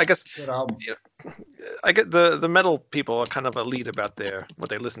I don't know. I guess I get the metal people are kind of elite about what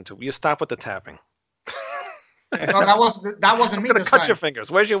they listen to. You stop with the tapping. No, that wasn't me. I'm gonna cut your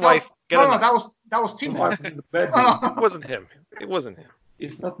fingers. Where's your wife? No, that was Timo. It wasn't him. It wasn't him.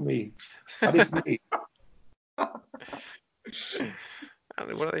 It's not me. But it's me. What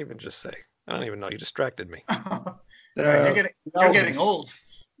did I even just say? I don't even know. You distracted me. You're getting old.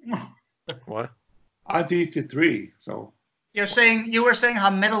 What? I'm 53, so. You were saying how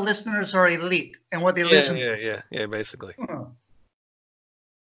metal listeners are elite and what they listen to. Yeah, basically.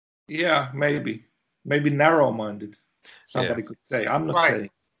 Yeah, maybe narrow-minded. Somebody could say. I'm not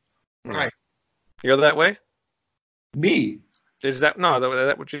saying. Right. You're that way? Me? Is that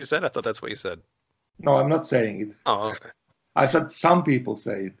what you said? I thought that's what you said. No, I'm not saying it. Oh, okay. I said some people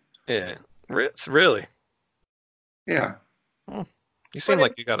say it. Yeah. Really? Yeah. You seem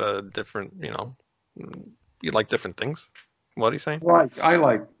like you got a different, you like different things. What are you saying? Right. I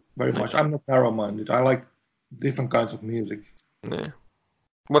like very much. I'm not narrow-minded. I like different kinds of music. Yeah.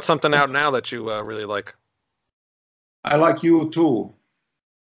 What's something out now that you really like? I like U2.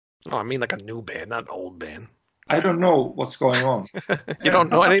 Oh, I mean like a new band, not an old band. I don't know what's going on. You don't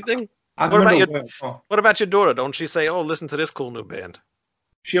know anything? What about your daughter? Don't she say, "Oh, listen to this cool new band"?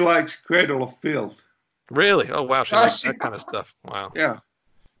 She likes Cradle of Filth. Really? Oh, wow. She likes that kind of stuff. Wow. Yeah.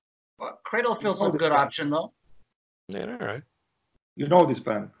 Well, Cradle of Filth's a good option, though. Yeah, all right. You know this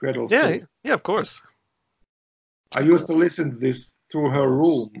band, Cradle of Filth? Yeah, of course. I used to listen to this through her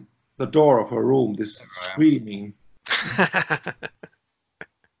room, the door of her room, this screaming.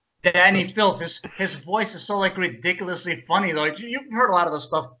 Danny Filth, his voice is so like ridiculously funny though. You've heard a lot of the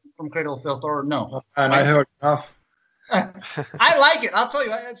stuff from Cradle of Filth, or no? And I heard enough. I like it. I'll tell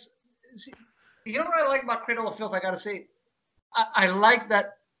you. You know what I like about Cradle of Filth? I gotta say, I like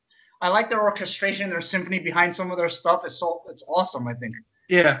that. I like their orchestration, their symphony behind some of their stuff. It's awesome. I think.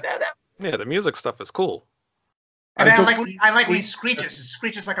 Yeah. Yeah, the music stuff is cool. And I like when he screeches. He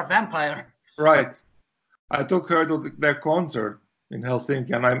screeches like a vampire. Right. I took her to their concert in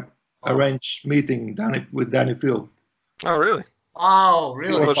Helsinki, and I arranged meeting with Danny Filth. Oh, really? Oh,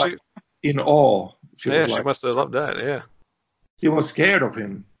 really? She was in awe. She must have loved that. Yeah. She was scared of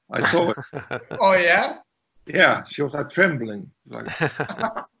him. I saw it. Oh yeah. Yeah, she was trembling. Like...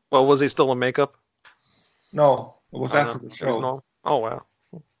 Well, was he still in makeup? No, it was after the show. Oh wow.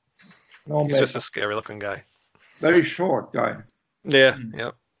 No, he's just a scary-looking guy. Very short guy. Yeah.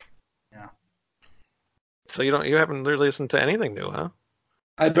 Yep. Yeah. So you haven't really listened to anything new, huh?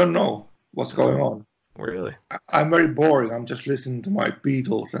 I don't know what's going on. Really? I'm very boring. I'm just listening to my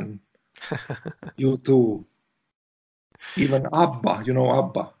Beatles and U2. Even ABBA. You know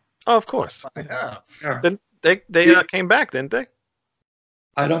ABBA? Oh, of course. Yeah. Then they came back, didn't they?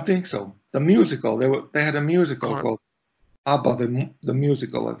 I don't think so. The musical. They had a musical called ABBA the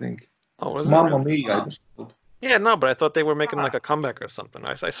musical, I think. Oh, was it? Mamma Mia, it was called. Yeah, no, but I thought they were making like a comeback or something.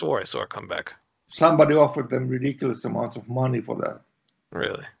 I swore I saw a comeback. Somebody offered them ridiculous amounts of money for that.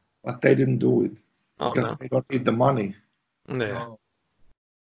 Really? But they didn't do it. Because they don't need the money. Yeah.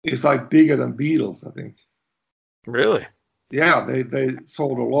 It's like bigger than Beatles, I think. Really? Yeah, they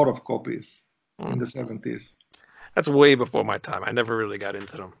sold a lot of copies in the 70s. That's way before my time. I never really got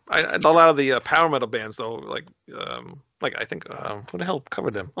into them. A lot of the power metal bands, though, like I think who the hell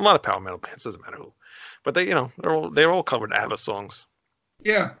covered them? A lot of power metal bands, doesn't matter who, but they're all covered ABBA songs.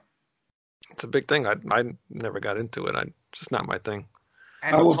 Yeah, it's a big thing. I never got into it. It's just not my thing.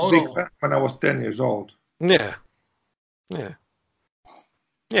 And I was a big fan when I was 10 years old. Yeah. But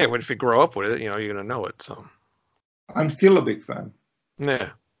if you grow up with it, you're gonna know it. So I'm still a big fan.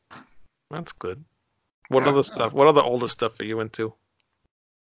 Yeah, that's good. What other stuff? What other older stuff are you into?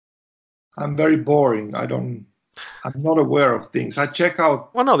 I'm very boring. I'm not aware of things. I check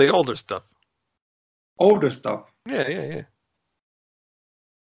out. Well, no, the older stuff. Older stuff. Yeah.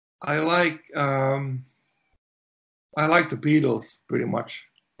 I like the Beatles pretty much.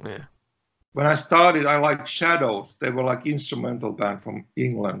 Yeah. When I started, I liked Shadows. They were like instrumental band from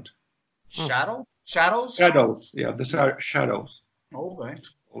England. Shadows? Shadows. Yeah, the Shadows. Okay.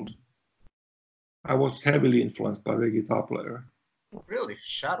 I was heavily influenced by the guitar player. Really?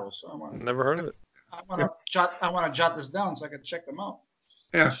 Shadows. Never heard of it. I want to jot this down so I can check them out.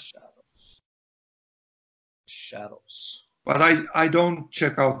 Yeah. Shadows. But I don't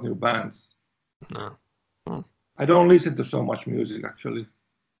check out new bands. No. I don't listen to so much music, actually.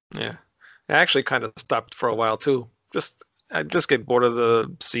 Yeah. I actually kind of stopped for a while, too. I just get bored of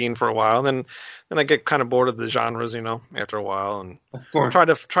the scene for a while, and then I get kind of bored of the genres, after a while, and of course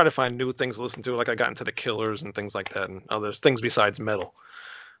try to find new things to listen to. Like I got into the Killers and things like that, and others things besides metal.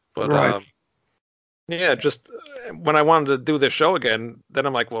 But right. Yeah, just when I wanted to do this show again, then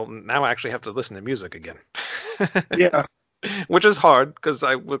I'm like, well, now I actually have to listen to music again. Yeah. Which is hard because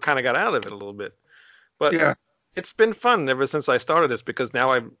I kind of got out of it a little bit. But yeah, it's been fun ever since I started this because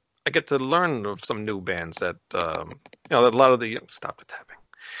now I get to learn of some new bands that that a lot of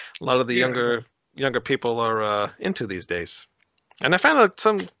the younger people are into these days. And I found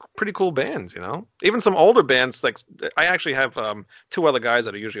some pretty cool bands, even some older bands. Like I actually have 2 other guys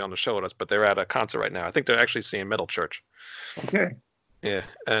that are usually on the show with us, but they're at a concert right now. I think they're actually seeing Metal Church. Okay. Yeah,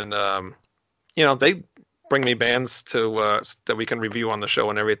 and they bring me bands to that we can review on the show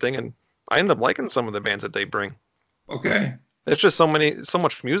and everything, and I end up liking some of the bands that they bring. Okay. There's just so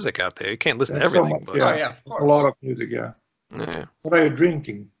much music out there. You can't listen to everything. So much, but, yeah. Oh, yeah, There's a lot of music. Yeah. Yeah. What are you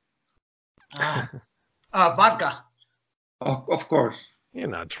drinking? Vodka. Of course. You're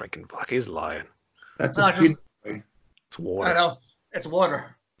not drinking vodka. He's lying. That's No, a just- way. It's water. I know. It's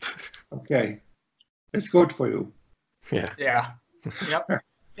water. Okay. It's good for you. Yeah. Yeah. Yep.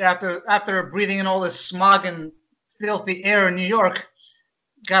 Yeah, after breathing in all this smog and filthy air in New York,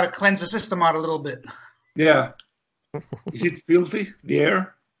 got to cleanse the system out a little bit. Yeah. Is it filthy, the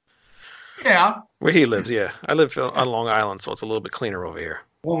air? Yeah. Where he lives, yeah. I live on Long Island, so it's a little bit cleaner over here.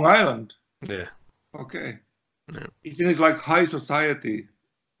 Long Island? Yeah. Okay. Yeah. Isn't it like high society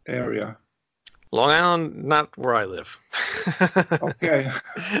area? Long Island, not where I live. Okay.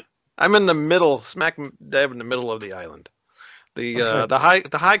 I'm in the middle, smack dab in the middle of the island. The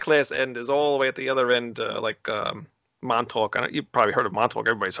high class end is all the way at the other end, like Montauk. You've probably heard of Montauk.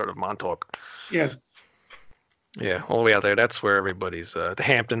 Everybody's heard of Montauk. Yes. Yeah, all the way out there. That's where everybody's. The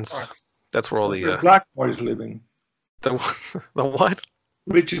Hamptons. That's where all the Blackmore is living. the what?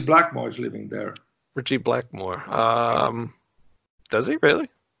 Richie Blackmore is living there. Richie Blackmore. Does he really?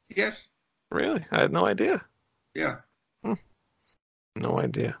 Yes. Really? I had no idea. Yeah. No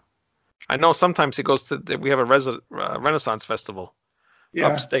idea. I know sometimes he goes to. We have a Renaissance festival,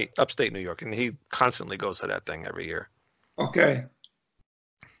 upstate New York, and he constantly goes to that thing every year. Okay.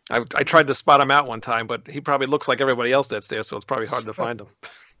 I tried to spot him out one time, but he probably looks like everybody else that's there, so it's probably hard to find him.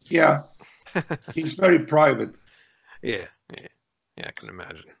 Yeah. He's very private. Yeah, I can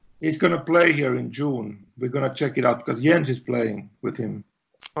imagine. He's going to play here in June. We're going to check it out because Jens is playing with him.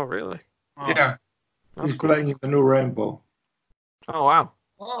 Oh, really? Oh. Yeah. That's He's cool. playing in the New Rainbow. Oh, wow.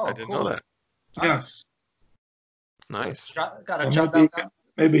 Oh, I didn't cool. know that. Yes. Nice. Got to So jot that down.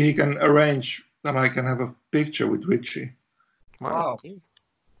 maybe he can arrange that I can have a picture with Richie. Wow. Cool.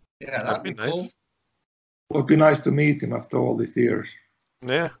 Yeah, that'd be cool. nice. It would be nice to meet him after all these years.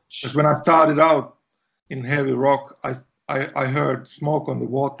 Yeah. Because when I started out in heavy rock, I heard Smoke on the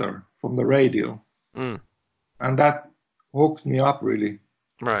Water from the radio. Mm. And that hooked me up, really.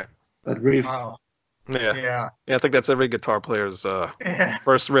 Right. That riff. Wow. Yeah. Yeah. I think that's every guitar player's Yeah.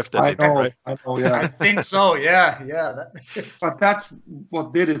 first riff that I they pick, know, right? I know, I yeah. think so. Yeah. But that's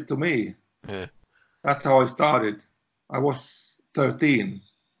what did it to me. Yeah. That's how I started. I was 13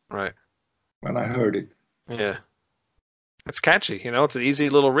 Right. when I heard it. Yeah. It's catchy, it's an easy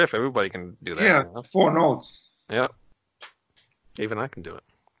little riff. Everybody can do that. Yeah, 4 notes. Yeah. Even I can do it.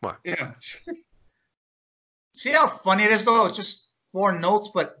 What? Yeah. See how funny it is, though? It's just 4 notes,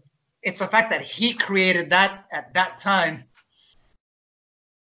 but it's the fact that he created that at that time.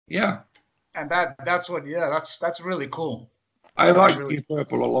 Yeah. And that's what, that's really cool. I like really- Deep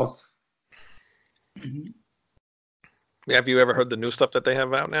Purple a lot. Have you ever heard the new stuff that they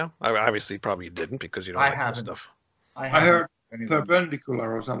have out now? Obviously, probably you didn't because you don't I like haven't. this stuff. I heard any of them.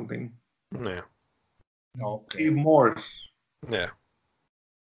 Perpendicular or something. Yeah. Okay. Steve Morse. Yeah.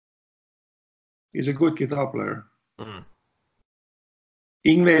 He's a good guitar player. Mm.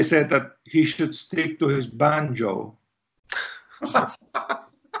 Ingve said that he should stick to his banjo.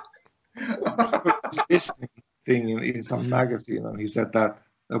 This thing in some magazine, and he said that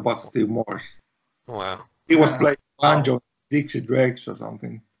about Steve Morse. Wow. He was Yeah. playing banjo, Dixie Drakes or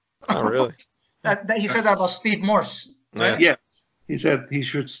something. Oh, really? That he said that about Steve Morse. Yeah. Yeah, he said he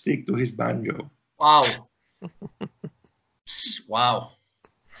should stick to his banjo. Wow. Wow.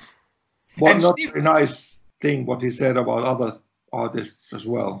 But And not Steve- very nice thing what he said about artists as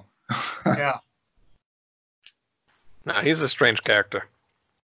well. Yeah. No, he's a strange character.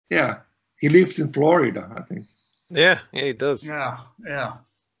 Yeah, he lives in Florida, I think. Yeah, he does. Yeah. Yeah.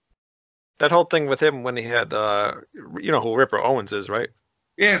 That whole thing with him when he had, you know who Ripper Owens is, right?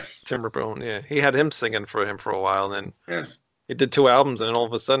 Yes. Tim Ripper Owens. Yeah, he had him singing for him for a while, and then Yes. he did 2 albums, and then all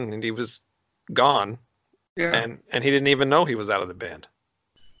of a sudden he was gone. Yeah. And he didn't even know he was out of the band.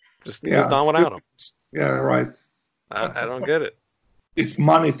 Just Yeah. moved on without him. Yeah, right. I don't get it. It's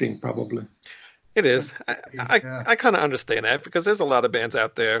money thing, probably. It is. Yeah. I kind of understand that because there's a lot of bands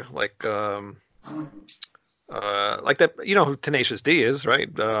out there like that. You know who Tenacious D is, right?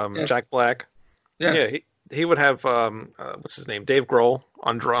 Yes. Jack Black. Yes. Yeah, he would have what's his name, Dave Grohl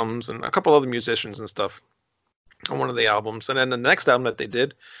on drums and a couple other musicians and stuff on one of the albums. And then the next album that they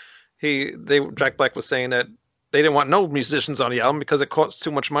did, Jack Black was saying that they didn't want no musicians on the album because it costs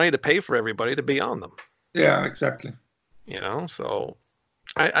too much money to pay for everybody to be on them. Yeah, exactly. You know, so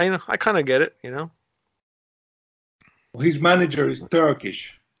I kind of get it. You know, Well, his manager is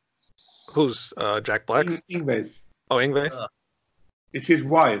Turkish. who's Jack Black? Ingves. Oh, Ingves. It's his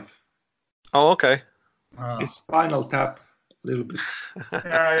wife. Oh, okay. It's Spinal Tap a little bit.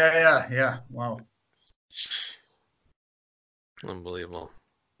 Yeah. Wow. Unbelievable.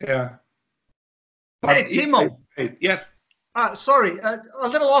 Yeah. Hey, Timo. Yes. Sorry, a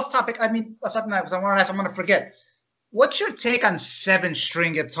little off topic. I mean, something because I want to ask, I'm going to forget. What's your take on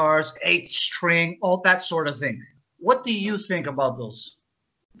 7-string guitars, 8-string, all that sort of thing? What do you think about those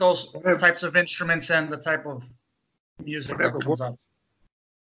types of instruments and the type of music that comes out?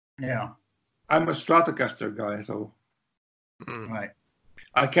 Yeah. I'm a Stratocaster guy, so Right.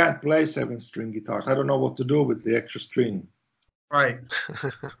 I can't play 7-string guitars. I don't know what to do with the extra string. Right.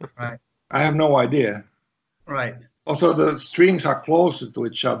 Right. I have no idea. Right. Also, the strings are closer to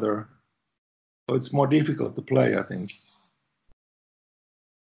each other, so it's more difficult to play, I think.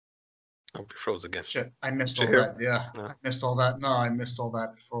 I'll be froze again. Shit, I missed Did all you that. Yeah, No. I missed all that. No, I missed all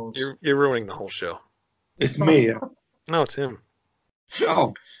that. Froze. You're ruining the whole show. It's me. No, it's him.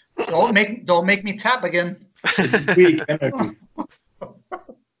 Oh, Don't make me tap again. it's weak energy.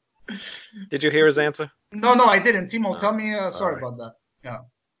 Did you hear his answer? No, I didn't. Timo, tell me. Sorry about that. Yeah.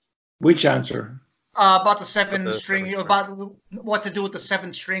 Which answer? About the 7-string, 7-string. about what to do with the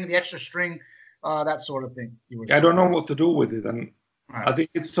 7-string, the extra string, that sort of thing. You were I don't know what to do with it, and Right. I think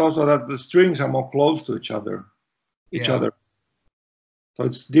it's also that the strings are more close to each other. Yeah. So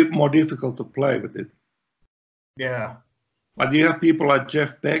it's more difficult to play with it. Yeah. But you have people like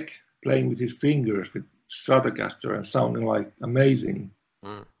Jeff Beck playing with his fingers with Stratocaster and sounding like amazing.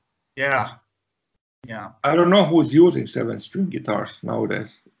 Yeah. Yeah. I don't know who's using 7-string guitars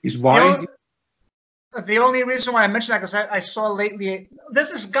nowadays. Is Vine? The only reason why I mentioned that because I saw lately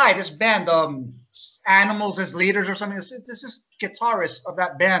this band, Animals as Leaders or something. This is guitarist of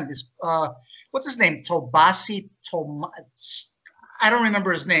that band. This what's his name? I don't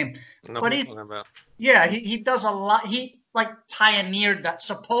remember his name. No, But he's he's- talking about. Yeah, he does a lot. He like pioneered that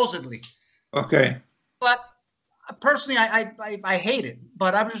supposedly. Okay. But personally, I hate it.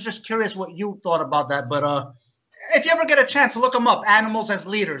 But I was just curious what you thought about that. But if you ever get a chance to look them up, Animals as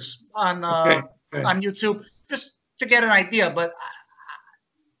Leaders on Okay. on YouTube, just to get an idea. But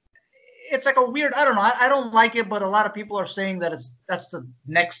it's like a weird. I don't know. I don't like it, but a lot of people are saying that that's the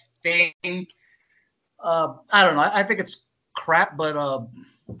next thing. I don't know. I think it's crap, but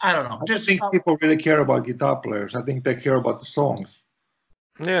I don't know. I don't think people really care about guitar players. I think they care about the songs.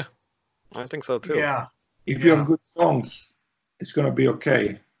 Yeah, I think so too. Yeah. If you have good songs, it's going to be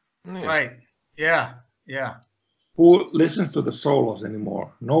okay. Yeah. Right. Yeah. Yeah. Who listens to the solos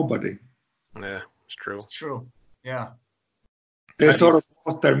anymore? Nobody. Yeah, it's true. It's true. Yeah. They sort of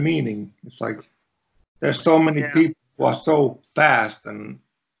lost their meaning. It's like there's so many people who are so fast and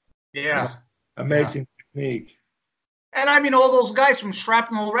Yeah. amazing technique. And I mean, all those guys from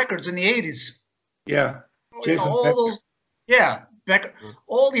Shrapnel Records in the 80s. Yeah. You Jason know, all Becker. those. Yeah. Becker.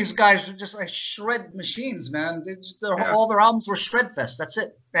 All these guys are just like shred machines, man. All their albums were Shredfest. That's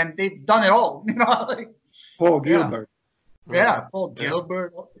it. And they've done it all. You know, like, Paul Gilbert. yeah, Paul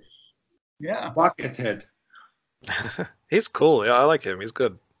Gilbert. Yeah. Buckethead. He's cool. Yeah, I like him. He's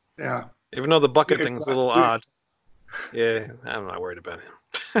good. Yeah. Even though the bucket Weird thing's a guy. little Weird. odd. Yeah, I'm not worried about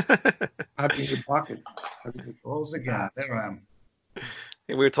him. Having a bucket. Close again. There I am.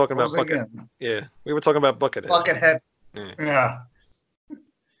 We were talking about Close bucket. again. Yeah, we were talking about Buckethead. Buckethead. Yeah. Yeah.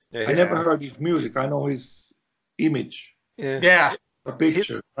 Yeah, I he's- never heard his music. I know his image, yeah. Yeah. a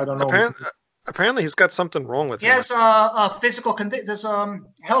picture. I don't know. Apparently, he's got something wrong with He him. has a physical condition. There's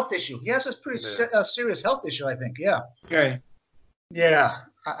health issue. He has a pretty serious health issue, I think. Yeah. Okay. Yeah.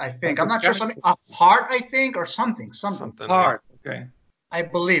 I think. I'm not sure. Something a heart, I think, or something. Something. Heart. Okay. I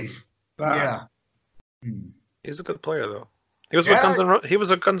believe. Bad. Yeah. He's a good player though. He was with he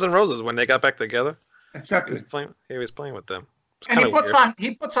was at Guns N' Roses when they got back together. Exactly. He was playing with them. And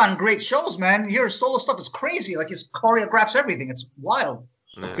he puts on great shows, man. His solo stuff is crazy. Like he choreographs everything. It's wild.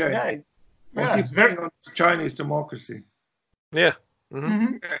 Yeah. Okay. Yeah, it's very on Chinese Democracy. Yeah.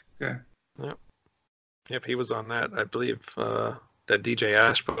 Mm-hmm. Okay. Yep, he was on that. I believe that DJ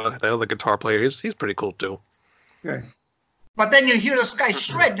Ashba, the other guitar player, he's pretty cool too. Okay. But then you hear this guy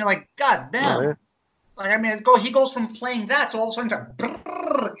shred, and you're like, God damn. Oh, yeah. Like, I mean, he goes from playing that to all of a sudden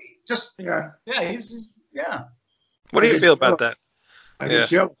just Yeah. Yeah. What do you feel about that? I get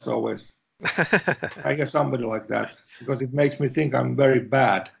jealous always. I get somebody like that because it makes me think I'm very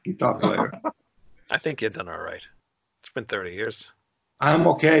bad guitar player. I think you've done all right. It's been 30 years. I'm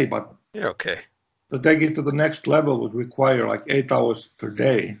okay, but You're okay. to take it to the next level would require like 8 hours per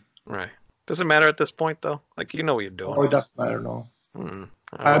day. Right. Does it matter at this point though? Like you know what you're doing. Oh, it doesn't matter, no.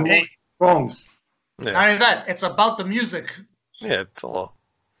 I'm songs. Yeah. Not only that, it's about the music. Yeah, it's all.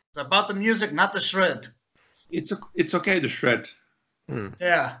 It's about the music, not the shred. It's okay to shred.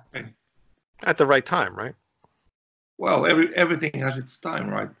 Yeah. At the right time, right? Well, everything has its time,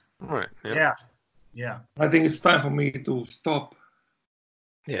 right? Right. Yeah. I think it's time for me to stop.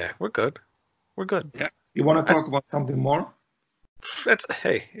 Yeah, we're good. We're good. Yeah. You want to talk about something more? That's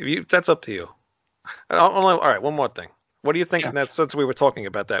that's up to you. All right, one more thing. What do you think? Yeah. Since we were talking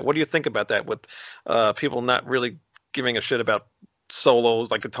about that, what do you think about that with people not really giving a shit about solos,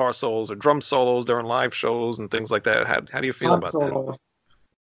 like guitar solos or drum solos during live shows and things like that? How do you feel about that?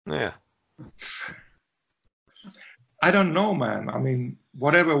 Yeah. I don't know, man. I mean,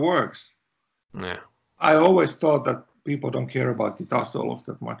 whatever works. Yeah. I always thought that people don't care about guitar solos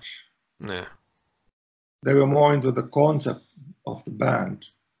that much. Yeah. They were more into the concept of the band.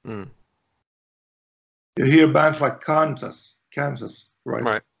 Mm. You hear bands like Kansas, right?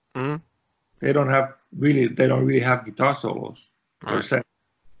 Right. Mm-hmm. They don't really have guitar solos per se,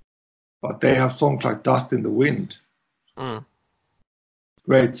 but they have songs like "Dust in the Wind." Mm.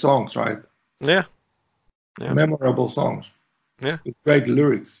 Great songs, right? Yeah. Memorable songs. Yeah. With great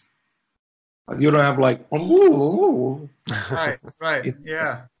lyrics. But you don't have like. Right.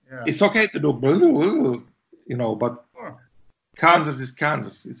 Yeah. It's okay to do, but Kansas is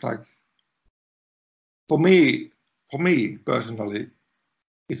Kansas. It's like, for me personally,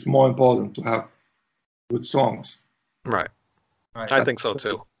 it's more important to have good songs. Right. I think so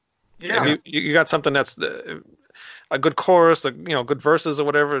too. Yeah. If you got something that's a good chorus, good verses or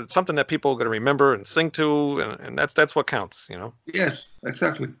whatever, something that people are going to remember and sing to, and that's what counts, Yes,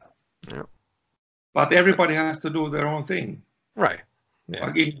 exactly. Yeah. But everybody has to do their own thing. Right. Yeah.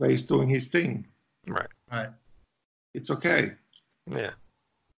 Like Ingve is doing his thing. Right. It's okay. Yeah.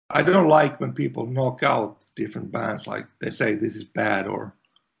 I don't like when people knock out different bands, like they say this is bad, or,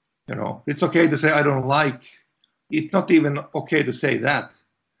 it's okay to say I don't like. It's not even okay to say that.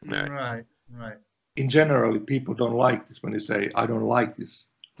 Right. In general, people don't like this when you say I don't like this.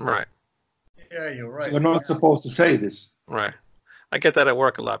 Right. Yeah, you're right. You're not supposed to say this. Right. I get that at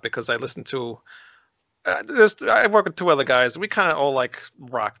work a lot because I listen to. I work with two other guys. We kind of all like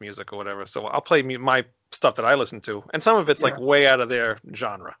rock music or whatever. So I'll play my stuff that I listen to, and some of it's like way out of their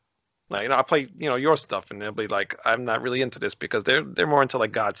genre. Like I'll play your stuff, and they'll be like, I'm not really into this because they're more into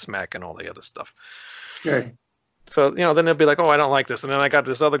like Godsmack and all the other stuff. Okay. So then they'll be like, oh, I don't like this, and then I got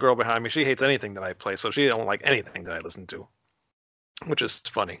this other girl behind me. She hates anything that I play, so she don't like anything that I listen to, which is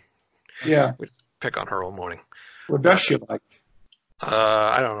funny. Yeah. We just pick on her all morning. What does she like?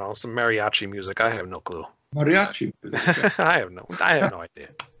 I don't know, some mariachi music. I have no clue. Mariachi music. I have no idea.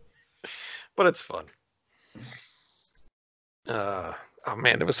 But it's fun. Oh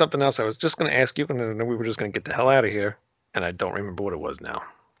man, there was something else I was just going to ask you, and then we were just going to get the hell out of here, and I don't remember what it was now.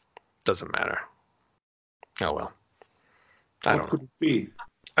 Doesn't matter. Oh well. I don't know. What could it be?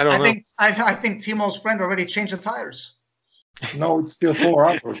 I don't know. I think Timo's friend already changed the tires. No, it's still 4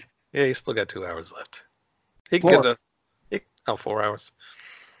 hours. Yeah, he's still got 2 hours left. He can get 4 hours.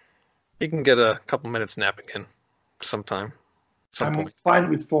 He can get a couple minutes nap again sometime. I'm fine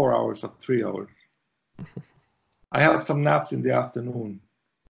with 4 hours or 3 hours. I have some naps in the afternoon.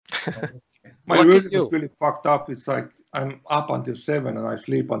 My rhythm is really fucked up. It's like I'm up until 7 and I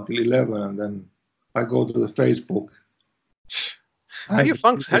sleep until 11, and then I go to the Facebook. How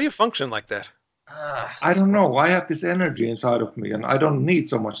do you function like that? I don't know. I have this energy inside of me, and I don't need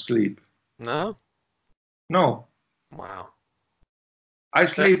so much sleep. No? No. Wow. I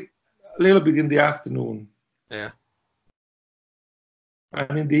sleep a little bit in the afternoon. Yeah.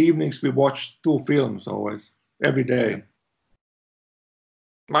 And in the evenings, we watch 2 films always, every day.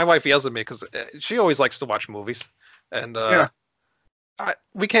 My wife yells at me because she always likes to watch movies. And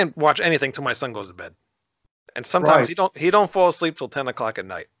we can't watch anything till my son goes to bed, and sometimes he don't fall asleep till 10 o'clock at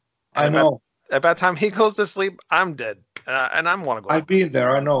night. And I know. At that time he goes to sleep, I'm dead, and I want to go. I've been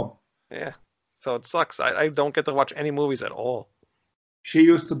there. I know. Yeah, so it sucks. I don't get to watch any movies at all. She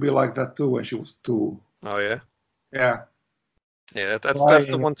used to be like that too when she was 2. Oh yeah. Yeah. Yeah, that's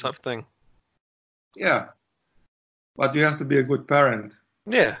the one tough thing. Yeah, but you have to be a good parent.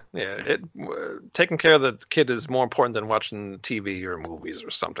 Yeah. Taking care of the kid is more important than watching TV or movies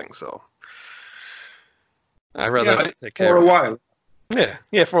or something. So I'd rather take care for a of while.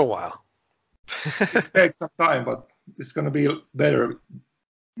 Yeah, for a while. It takes some time, but it's going to be better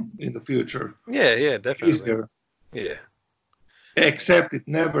in the future. Yeah, definitely. Easier. Yeah. Except it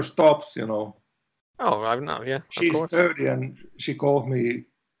never stops, you know. Oh, I know. Yeah. She's 30 and she calls me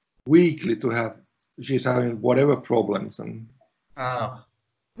weekly she's having whatever problems, and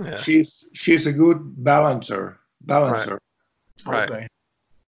she's a good balancer. Right. Okay.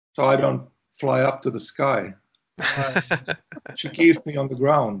 So I don't fly up to the sky. She keeps me on the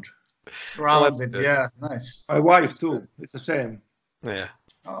ground. Grounded, yeah, nice. My wife too. It's the same. Yeah.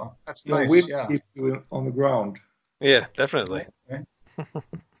 Oh, that's Your nice. wind Yeah. keeps you on the ground. Yeah, definitely. Okay.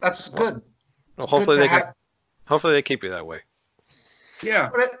 That's good. Well, hopefully they keep you that way.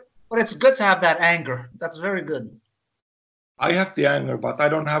 Yeah. But it's good to have that anger. That's very good. I have the anger, but I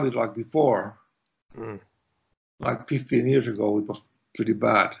don't have it like before. Like 15 years ago, it was pretty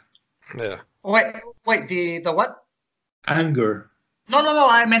bad. Yeah. Wait, the what? Anger. No,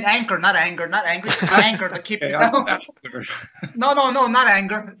 I meant anchor, not anger, not angry. Anger to keep you down. No, not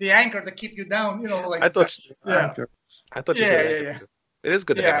anger. The anchor to keep you down. You know, like I thought. Anger. I thought. Yeah. It is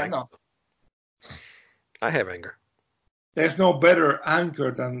good to have anger. No. I have anger. There's no better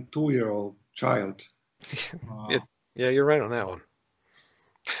anchor than 2-year-old child. Yeah, you're right on that one.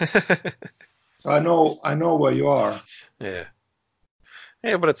 So I know where you are. Yeah,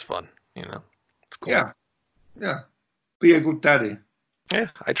 but it's fun, you know. It's cool. Yeah. Be a good daddy. Yeah,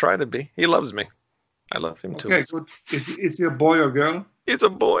 I try to be. He loves me. I love him too. Okay, good. Is he a boy or girl? He's a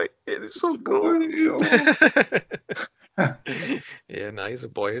boy. It is so cool. Yeah, no, he's a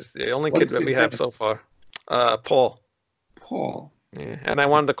boy. He's the only kid that we have so far. Paul. Paul. Yeah, and I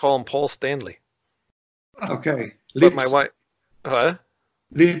wanted to call him Paul Stanley. Okay. But my wife. What?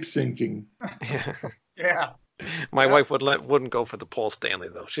 Lip syncing. Yeah. My wife wouldn't go for the Paul Stanley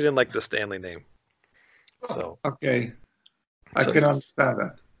though. She didn't like the Stanley name. So. Okay. I can understand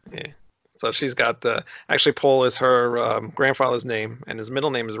that. Yeah. So she's got actually Paul is her grandfather's name, and his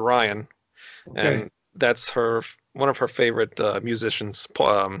middle name is Ryan, and that's one of her favorite musicians,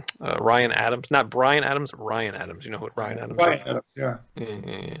 Ryan Adams, not Brian Adams, Ryan Adams. You know who Ryan Adams is? Ryan Adams, yeah.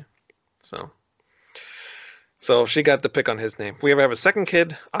 Yeah. So she got the pick on his name. If we ever have a second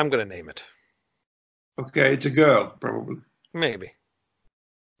kid, I'm gonna name it. Okay, it's a girl, probably. Maybe.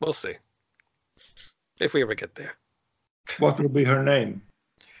 We'll see. If we ever get there. What will be her name?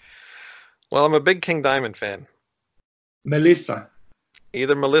 Well, I'm a big King Diamond fan. Melissa.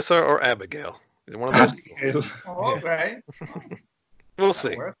 Either Melissa or Abigail. One of those. Abigail. Oh, okay. We'll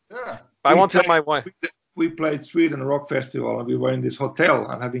see. Yeah. I won't tell my wife. We played Sweden Rock Festival, and we were in this hotel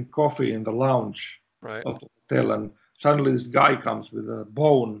and having coffee in the lounge of the hotel, and suddenly this guy comes with a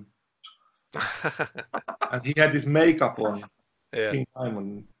bone, and he had his makeup on. King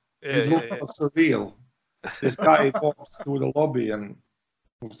Diamond. It looked surreal. This guy walks through the lobby and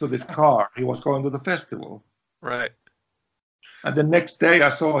goes to this car. He was going to the festival. Right. And the next day I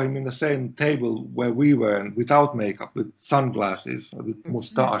saw him in the same table where we were, and without makeup, with sunglasses, with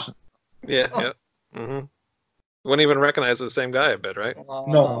mustache. Yeah. Mm-hmm. Wouldn't even recognize the same guy, I bet, right?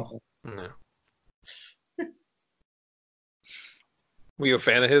 No. Were you a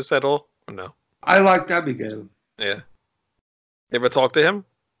fan of his at all? Or no. I liked Abigail. Yeah. You ever talk to him?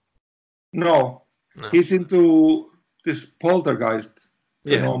 No. He's into this poltergeist.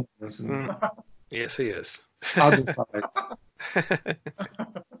 Yeah. Yes, he is. Other side.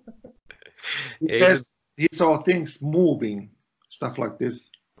 He says he saw things moving, stuff like this.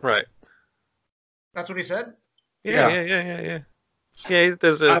 Right. That's what he said? Yeah. Yeah,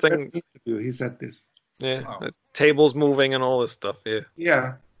 there's a thing. He said this. Yeah, tables moving and all this stuff.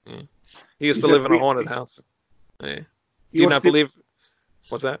 Yeah. He used to live in a haunted house. Yeah. Do you not believe?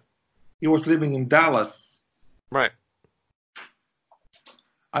 What's that? He was living in Dallas. Right.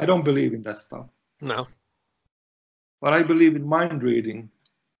 I don't believe in that stuff. No. But I believe in mind reading.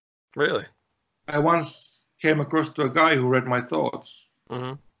 Really? I once came across to a guy who read my thoughts.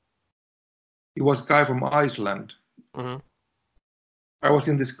 Mm-hmm. He was a guy from Iceland. Mm-hmm. I was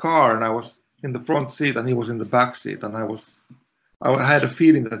in this car and I was in the front seat and he was in the back seat, and I had a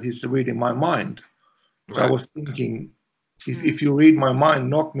feeling that he's reading my mind. So I was thinking If you read my mind,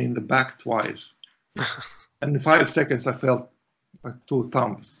 knocked me in the back twice. And in 5 seconds, I felt like 2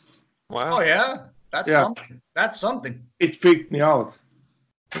 thumbs. Wow. Oh yeah, that's something. That's something. It freaked me out.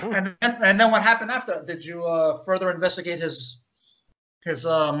 And then what happened after? Did you further investigate his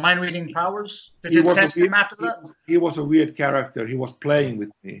mind reading powers? Did you test him after that? He was a weird character. He was playing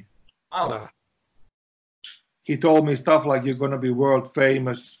with me. Oh. He told me stuff like, "You're gonna be world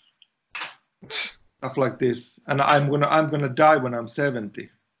famous," stuff like this, and I'm gonna die when I'm 70.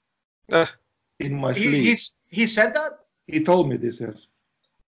 In my sleep. He said that? He told me this. Yes.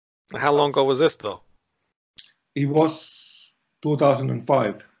 How long ago was this, though? It was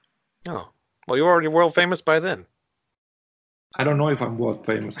 2005. Oh, well, you were already world famous by then. I don't know if I'm world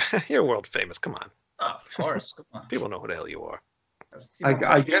famous. You're world famous. Come on. Oh, of course. Come on. People know who the hell you are.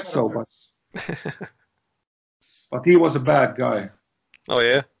 I guess so, but he was a bad guy. Oh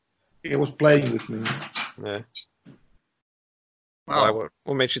yeah. He was playing with me. Yeah. Wow.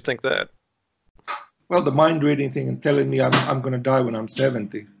 What makes you think that? Well, the mind reading thing and telling me I'm gonna die when I'm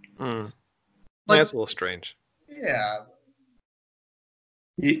 70. That's a little strange. Yeah.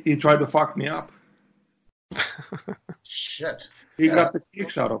 He tried to fuck me up. Shit. He got the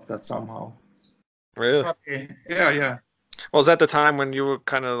kicks out of that somehow. Really? Yeah. Well, was that the time when you were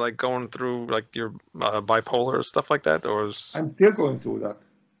kind of like going through like your bipolar stuff like that, or? I'm still going through that.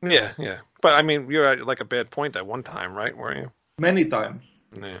 Yeah. But I mean, you're at like a bad point at one time, right? Weren't you? Many times.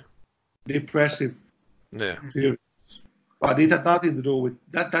 Yeah. Depressive. Yeah. Periods. But it had nothing to do with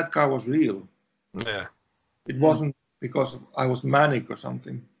that. That guy was real. Yeah. It wasn't because I was manic or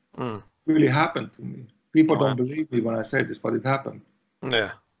something. It really happened to me. People don't believe me when I say this, but it happened.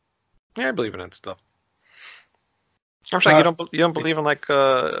 Yeah. Yeah, I believe in that stuff. I'm saying you don't believe in like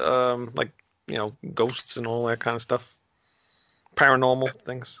ghosts and all that kind of stuff, paranormal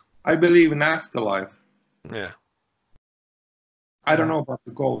things. I believe in afterlife. Yeah. I don't know about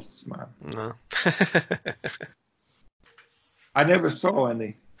the ghosts, man. No. I never saw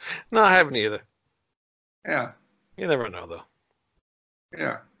any. No, I haven't either. Yeah. You never know, though.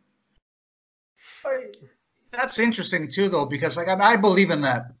 Yeah. That's interesting too, though, because like I believe in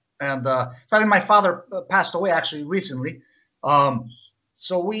that, and my father passed away actually recently.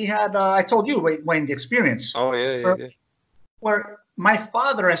 So we had I told you, Wayne, the experience. Oh yeah. Where my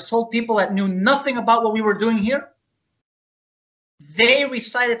father has told people that knew nothing about what we were doing here. They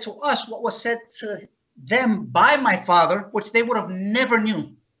recited to us what was said to them by my father, which they would have never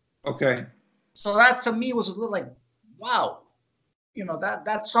knew. Okay. So that to me was a little like, wow,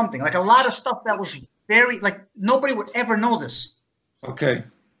 that's something. Like a lot of stuff that was very like nobody would ever know this. Okay.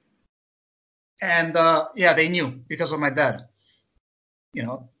 And they knew because of my dad.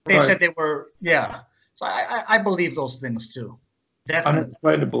 They said they were So I believe those things too. Definitely.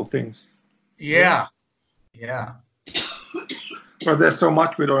 Unexplainable things. Yeah. But there's so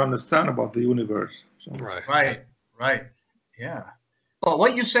much we don't understand about the universe. So. Right. Yeah. But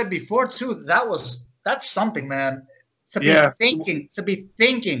what you said before too, that's something, man. To be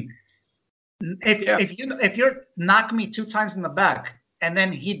thinking. If you're knocking me 2 times in the back and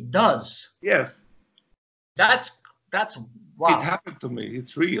then he does. Yes. That's wow. It happened to me.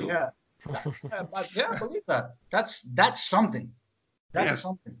 It's real. Yeah. I believe that. That's something. That's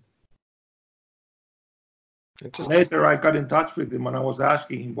something. Later, I got in touch with him and I was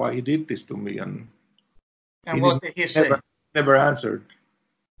asking him why he did this to me, and what did he say? Never answered.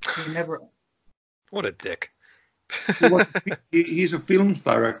 He never. What a dick. He's a films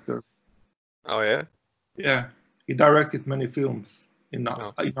director. Oh yeah. Yeah, he directed many films in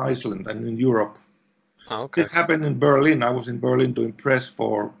Iceland and in Europe. Oh, okay. This happened in Berlin. I was in Berlin doing press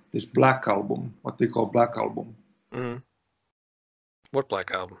for this Black Album, what they call Black Album. Mm-hmm. What Black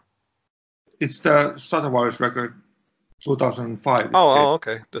Album? It's the Stratovarius record, 2005. Oh,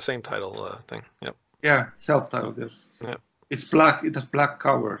 okay. The same title thing. Yep. Yeah, self-titled, yes. Yep. It's black. It has black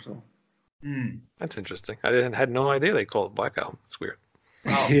cover, so. That's interesting. I had no idea they called it Black Album. It's weird.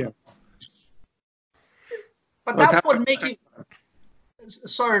 Wow. Yeah. But that would make you.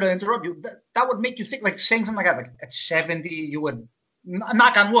 Sorry to interrupt you. That would make you think like saying something like that. Like at 70, you would,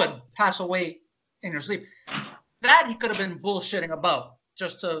 knock on wood, pass away in your sleep. That he could have been bullshitting about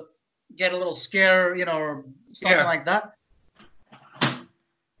just to get a little scare, or something like that.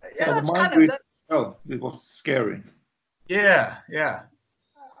 Yeah, that's kind of. Oh, it was scary. Yeah.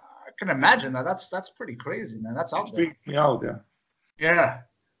 I can imagine that. That's pretty crazy, man. That's out there. Freaked me out, yeah. Yeah.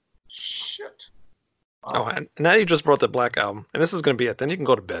 Shit. Wow. Oh, and now you just brought the Black Album, and this is going to be it. Then you can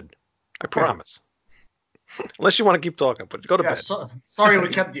go to bed. I promise. Unless you want to keep talking, but go to bed. Sorry we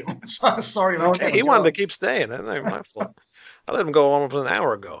kept you. Sorry. He wanted to keep staying. That's not my fault. I let him go almost an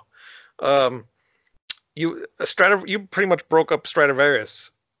hour ago. you pretty much broke up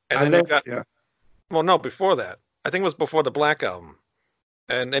Stratovarius, and then well, no, before that, I think it was before the Black Album,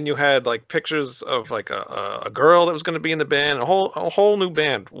 and then you had like pictures of like a girl that was going to be in the band, a whole new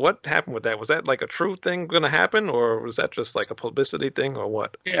band. What happened with that? Was that like a true thing going to happen, or was that just like a publicity thing, or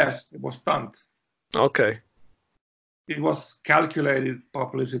what? Yes, it was stunt. Okay. It was calculated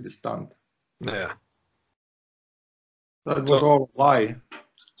publicity stunt. Yeah. That was all a lie.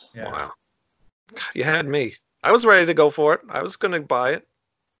 Yeah. Wow. You had me. I was ready to go for it. I was going to buy it.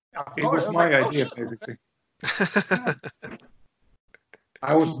 It was my idea, basically.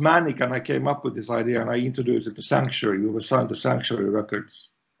 I was manic and I came up with this idea and I introduced it to Sanctuary. We were signed to Sanctuary Records.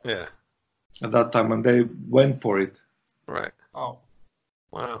 Yeah. At that time, and they went for it. Right. Oh.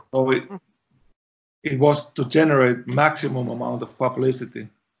 Wow. So it was to generate maximum amount of publicity.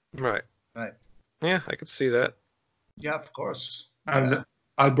 Right. Right. Yeah, I could see that. Yeah, of course. And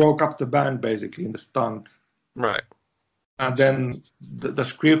I broke up the band basically in the stunt. Right. And then the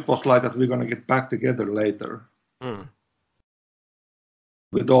script was like that we're going to get back together later.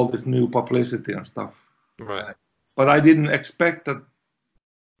 With all this new publicity and stuff. Right. But I didn't expect that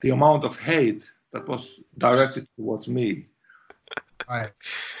the amount of hate that was directed towards me. Right.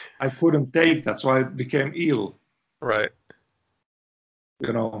 I couldn't take that, so I became ill. Right.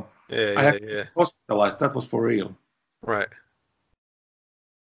 You know. Yeah. Hospitalized. That was for real. Right.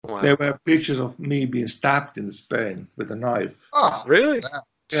 Wow. There were pictures of me being stabbed in the spine with a knife. Oh, really?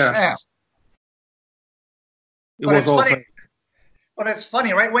 Yeah. It but was all funny. fake. But it's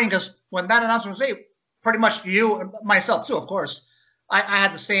funny, right, Wayne? Because when that announcement was made, pretty much you and myself too, of course, I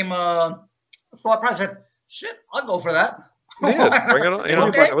had the same thought process. I said, "Shit, I'll go for that." Yeah, bring it on. You know,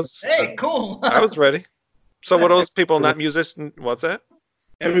 okay. Hey, cool. I was ready. So were those people not musicians? What's that?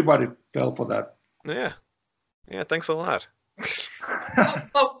 Everybody fell for that. Yeah. Yeah, thanks a lot.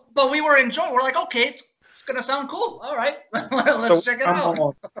 but we were enjoying. We're like, okay, it's gonna sound cool. All right, let's check it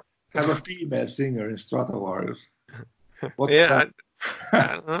out. Have a female singer in Stratovarius. What's I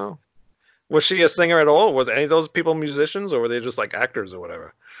don't know. Was she a singer at all? Was any of those people musicians, or were they just like actors or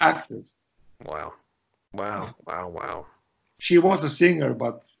whatever? Actors. Wow. She was a singer,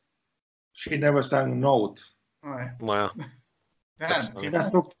 but she never sang a note. All right. Wow. She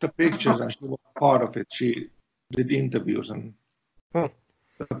just took the pictures and she was part of it. She did interviews and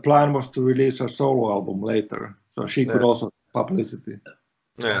the plan was to release her solo album later, so she could also have publicity.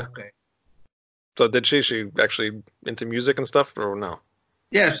 Yeah. Okay. So did she actually into music and stuff, or no?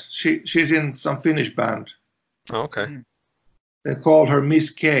 Yes, she's in some Finnish band. Oh, okay. They called her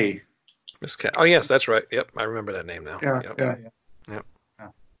Miss K. Miss K. Oh yes, that's right. Yep, I remember that name now. Yeah.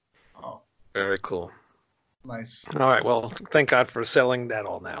 Oh. Very cool. Nice. All right. Well, thank God for selling that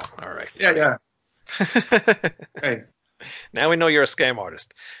all now. All right. Yeah. Hey. Now we know you're a scam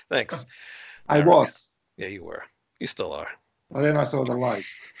artist. Thanks. I was. Yeah, you were. You still are. Well, then I saw the light.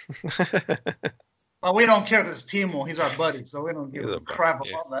 Well, we don't care because Timo, he's our buddy, so we don't give a crap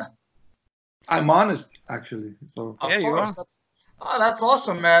about that. I'm honest, actually. So yeah, you are. That's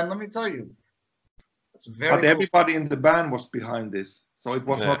awesome, man. Let me tell you. That's very. But everybody in the band was behind this, so it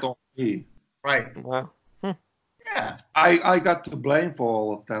was not only me. Right. Wow. Yeah. I got to blame for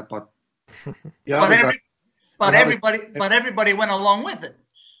all of that, but everybody went along with it.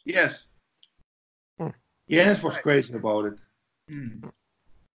 Yes. Jens was crazy about it.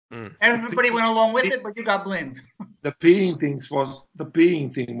 Everybody went along with it, but you got blamed. The peeing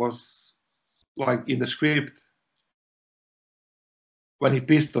thing was like in the script when he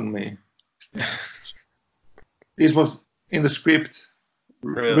pissed on me. This was in the script.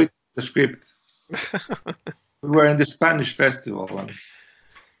 Really? Read the script. We were in the Spanish festival.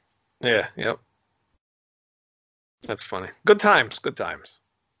 Yeah. Yep. That's funny. Good times.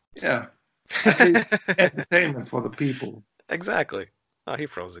 Yeah. Entertainment for the people. Exactly. Oh, he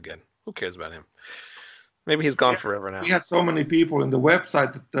froze again. Who cares about him? Maybe he's gone forever now. We had so many people in the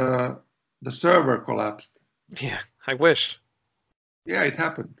website that the server collapsed. Yeah, I wish. Yeah, it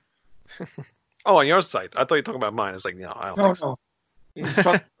happened. Oh, on your site. I thought you were talking about mine. It's like, no, I don't think so. No.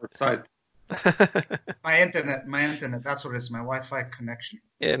 Instructor site. My internet. That's what it is. My Wi-Fi connection.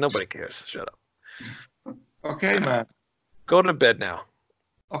 Yeah, nobody cares. Shut up. Okay, man. Go to bed now.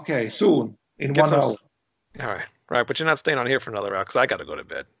 Okay, soon. In 1 hour. All right. Right, but you're not staying on here for another hour because I got to go to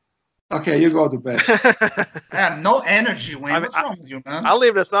bed. Okay, you go to bed. I have no energy, Wayne. What's wrong with you, man? I'll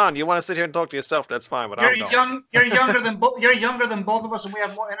leave this on. You want to sit here and talk to yourself? That's fine. But you're younger than both of us, and we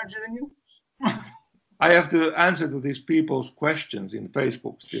have more energy than you. I have to answer to these people's questions in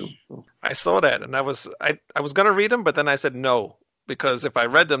Facebook still. So. I saw that, and I was gonna read them, but then I said no because if I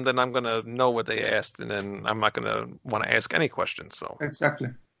read them, then I'm gonna know what they asked, and then I'm not gonna want to ask any questions. So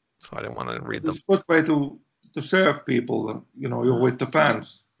exactly. so I didn't want to read them. It's a good way to serve people. You know, you're with the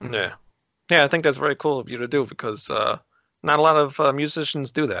fans. Yeah, I think that's very cool of you to do because not a lot of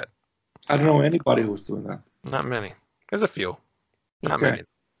musicians do that. I don't know anybody who's doing that. Not many. There's a few. Not many.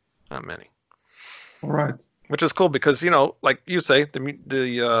 Not many. All right. Which is cool because, you know, like you say,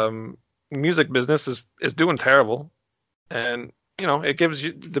 the music business is doing terrible, and you know it gives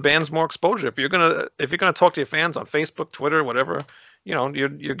you the bands more exposure. If you're gonna talk to your fans on Facebook, Twitter, whatever, you know,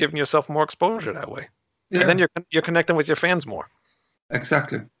 you're giving yourself more exposure that way, and then you're connecting with your fans more.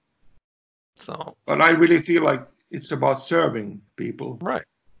 Exactly. So. But I really feel like it's about serving people. Right.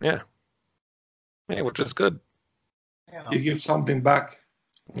 Yeah. Yeah, which is good. Yeah. You give something back.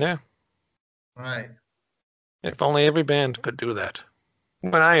 Yeah. Right. If only every band could do that.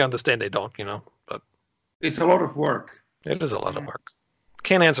 Well, I understand they don't, you know, but it's a lot of work. It is a lot of work.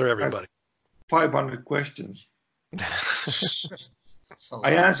 Can't answer everybody. 500 questions.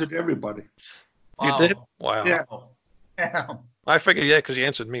 I answered everybody. Wow. You did? Wow. Yeah. I figured, because you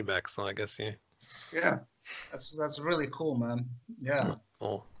answered me back, so I guess Yeah. That's really cool, man. Yeah.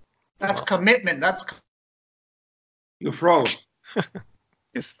 Cool. That's commitment. You froze.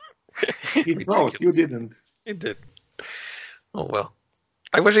 He froze. You didn't. He did. Oh well.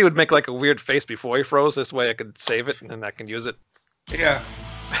 I wish he would make like a weird face before he froze. This way I could save it and then I can use it. Yeah.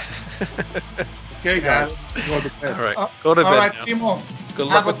 Okay, guys. Go to bed. All right. Go to bed. All right, now. Timo. Good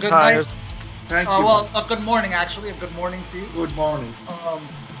luck with the tires. Thank you. Well, a good morning, actually. A good morning to you. Good morning.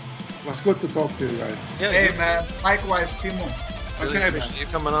 It was good to talk to you guys. Yeah, hey, man. Likewise, Timo. Really Okay, appreciate you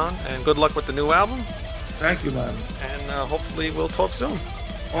coming on, and good luck with the new album. Thank you, man. And hopefully we'll talk soon.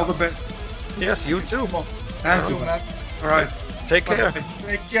 All the best. Yes, you too. Thank you, man. All right. Take care.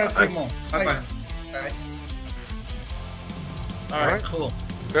 Take care, Timo. Bye-bye. Bye. All right, cool.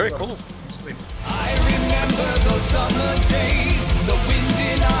 Very cool. Sleep. I remember those summer days, the wind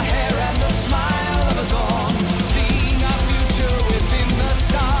in our hair and the smile of a dawn, seeing our future within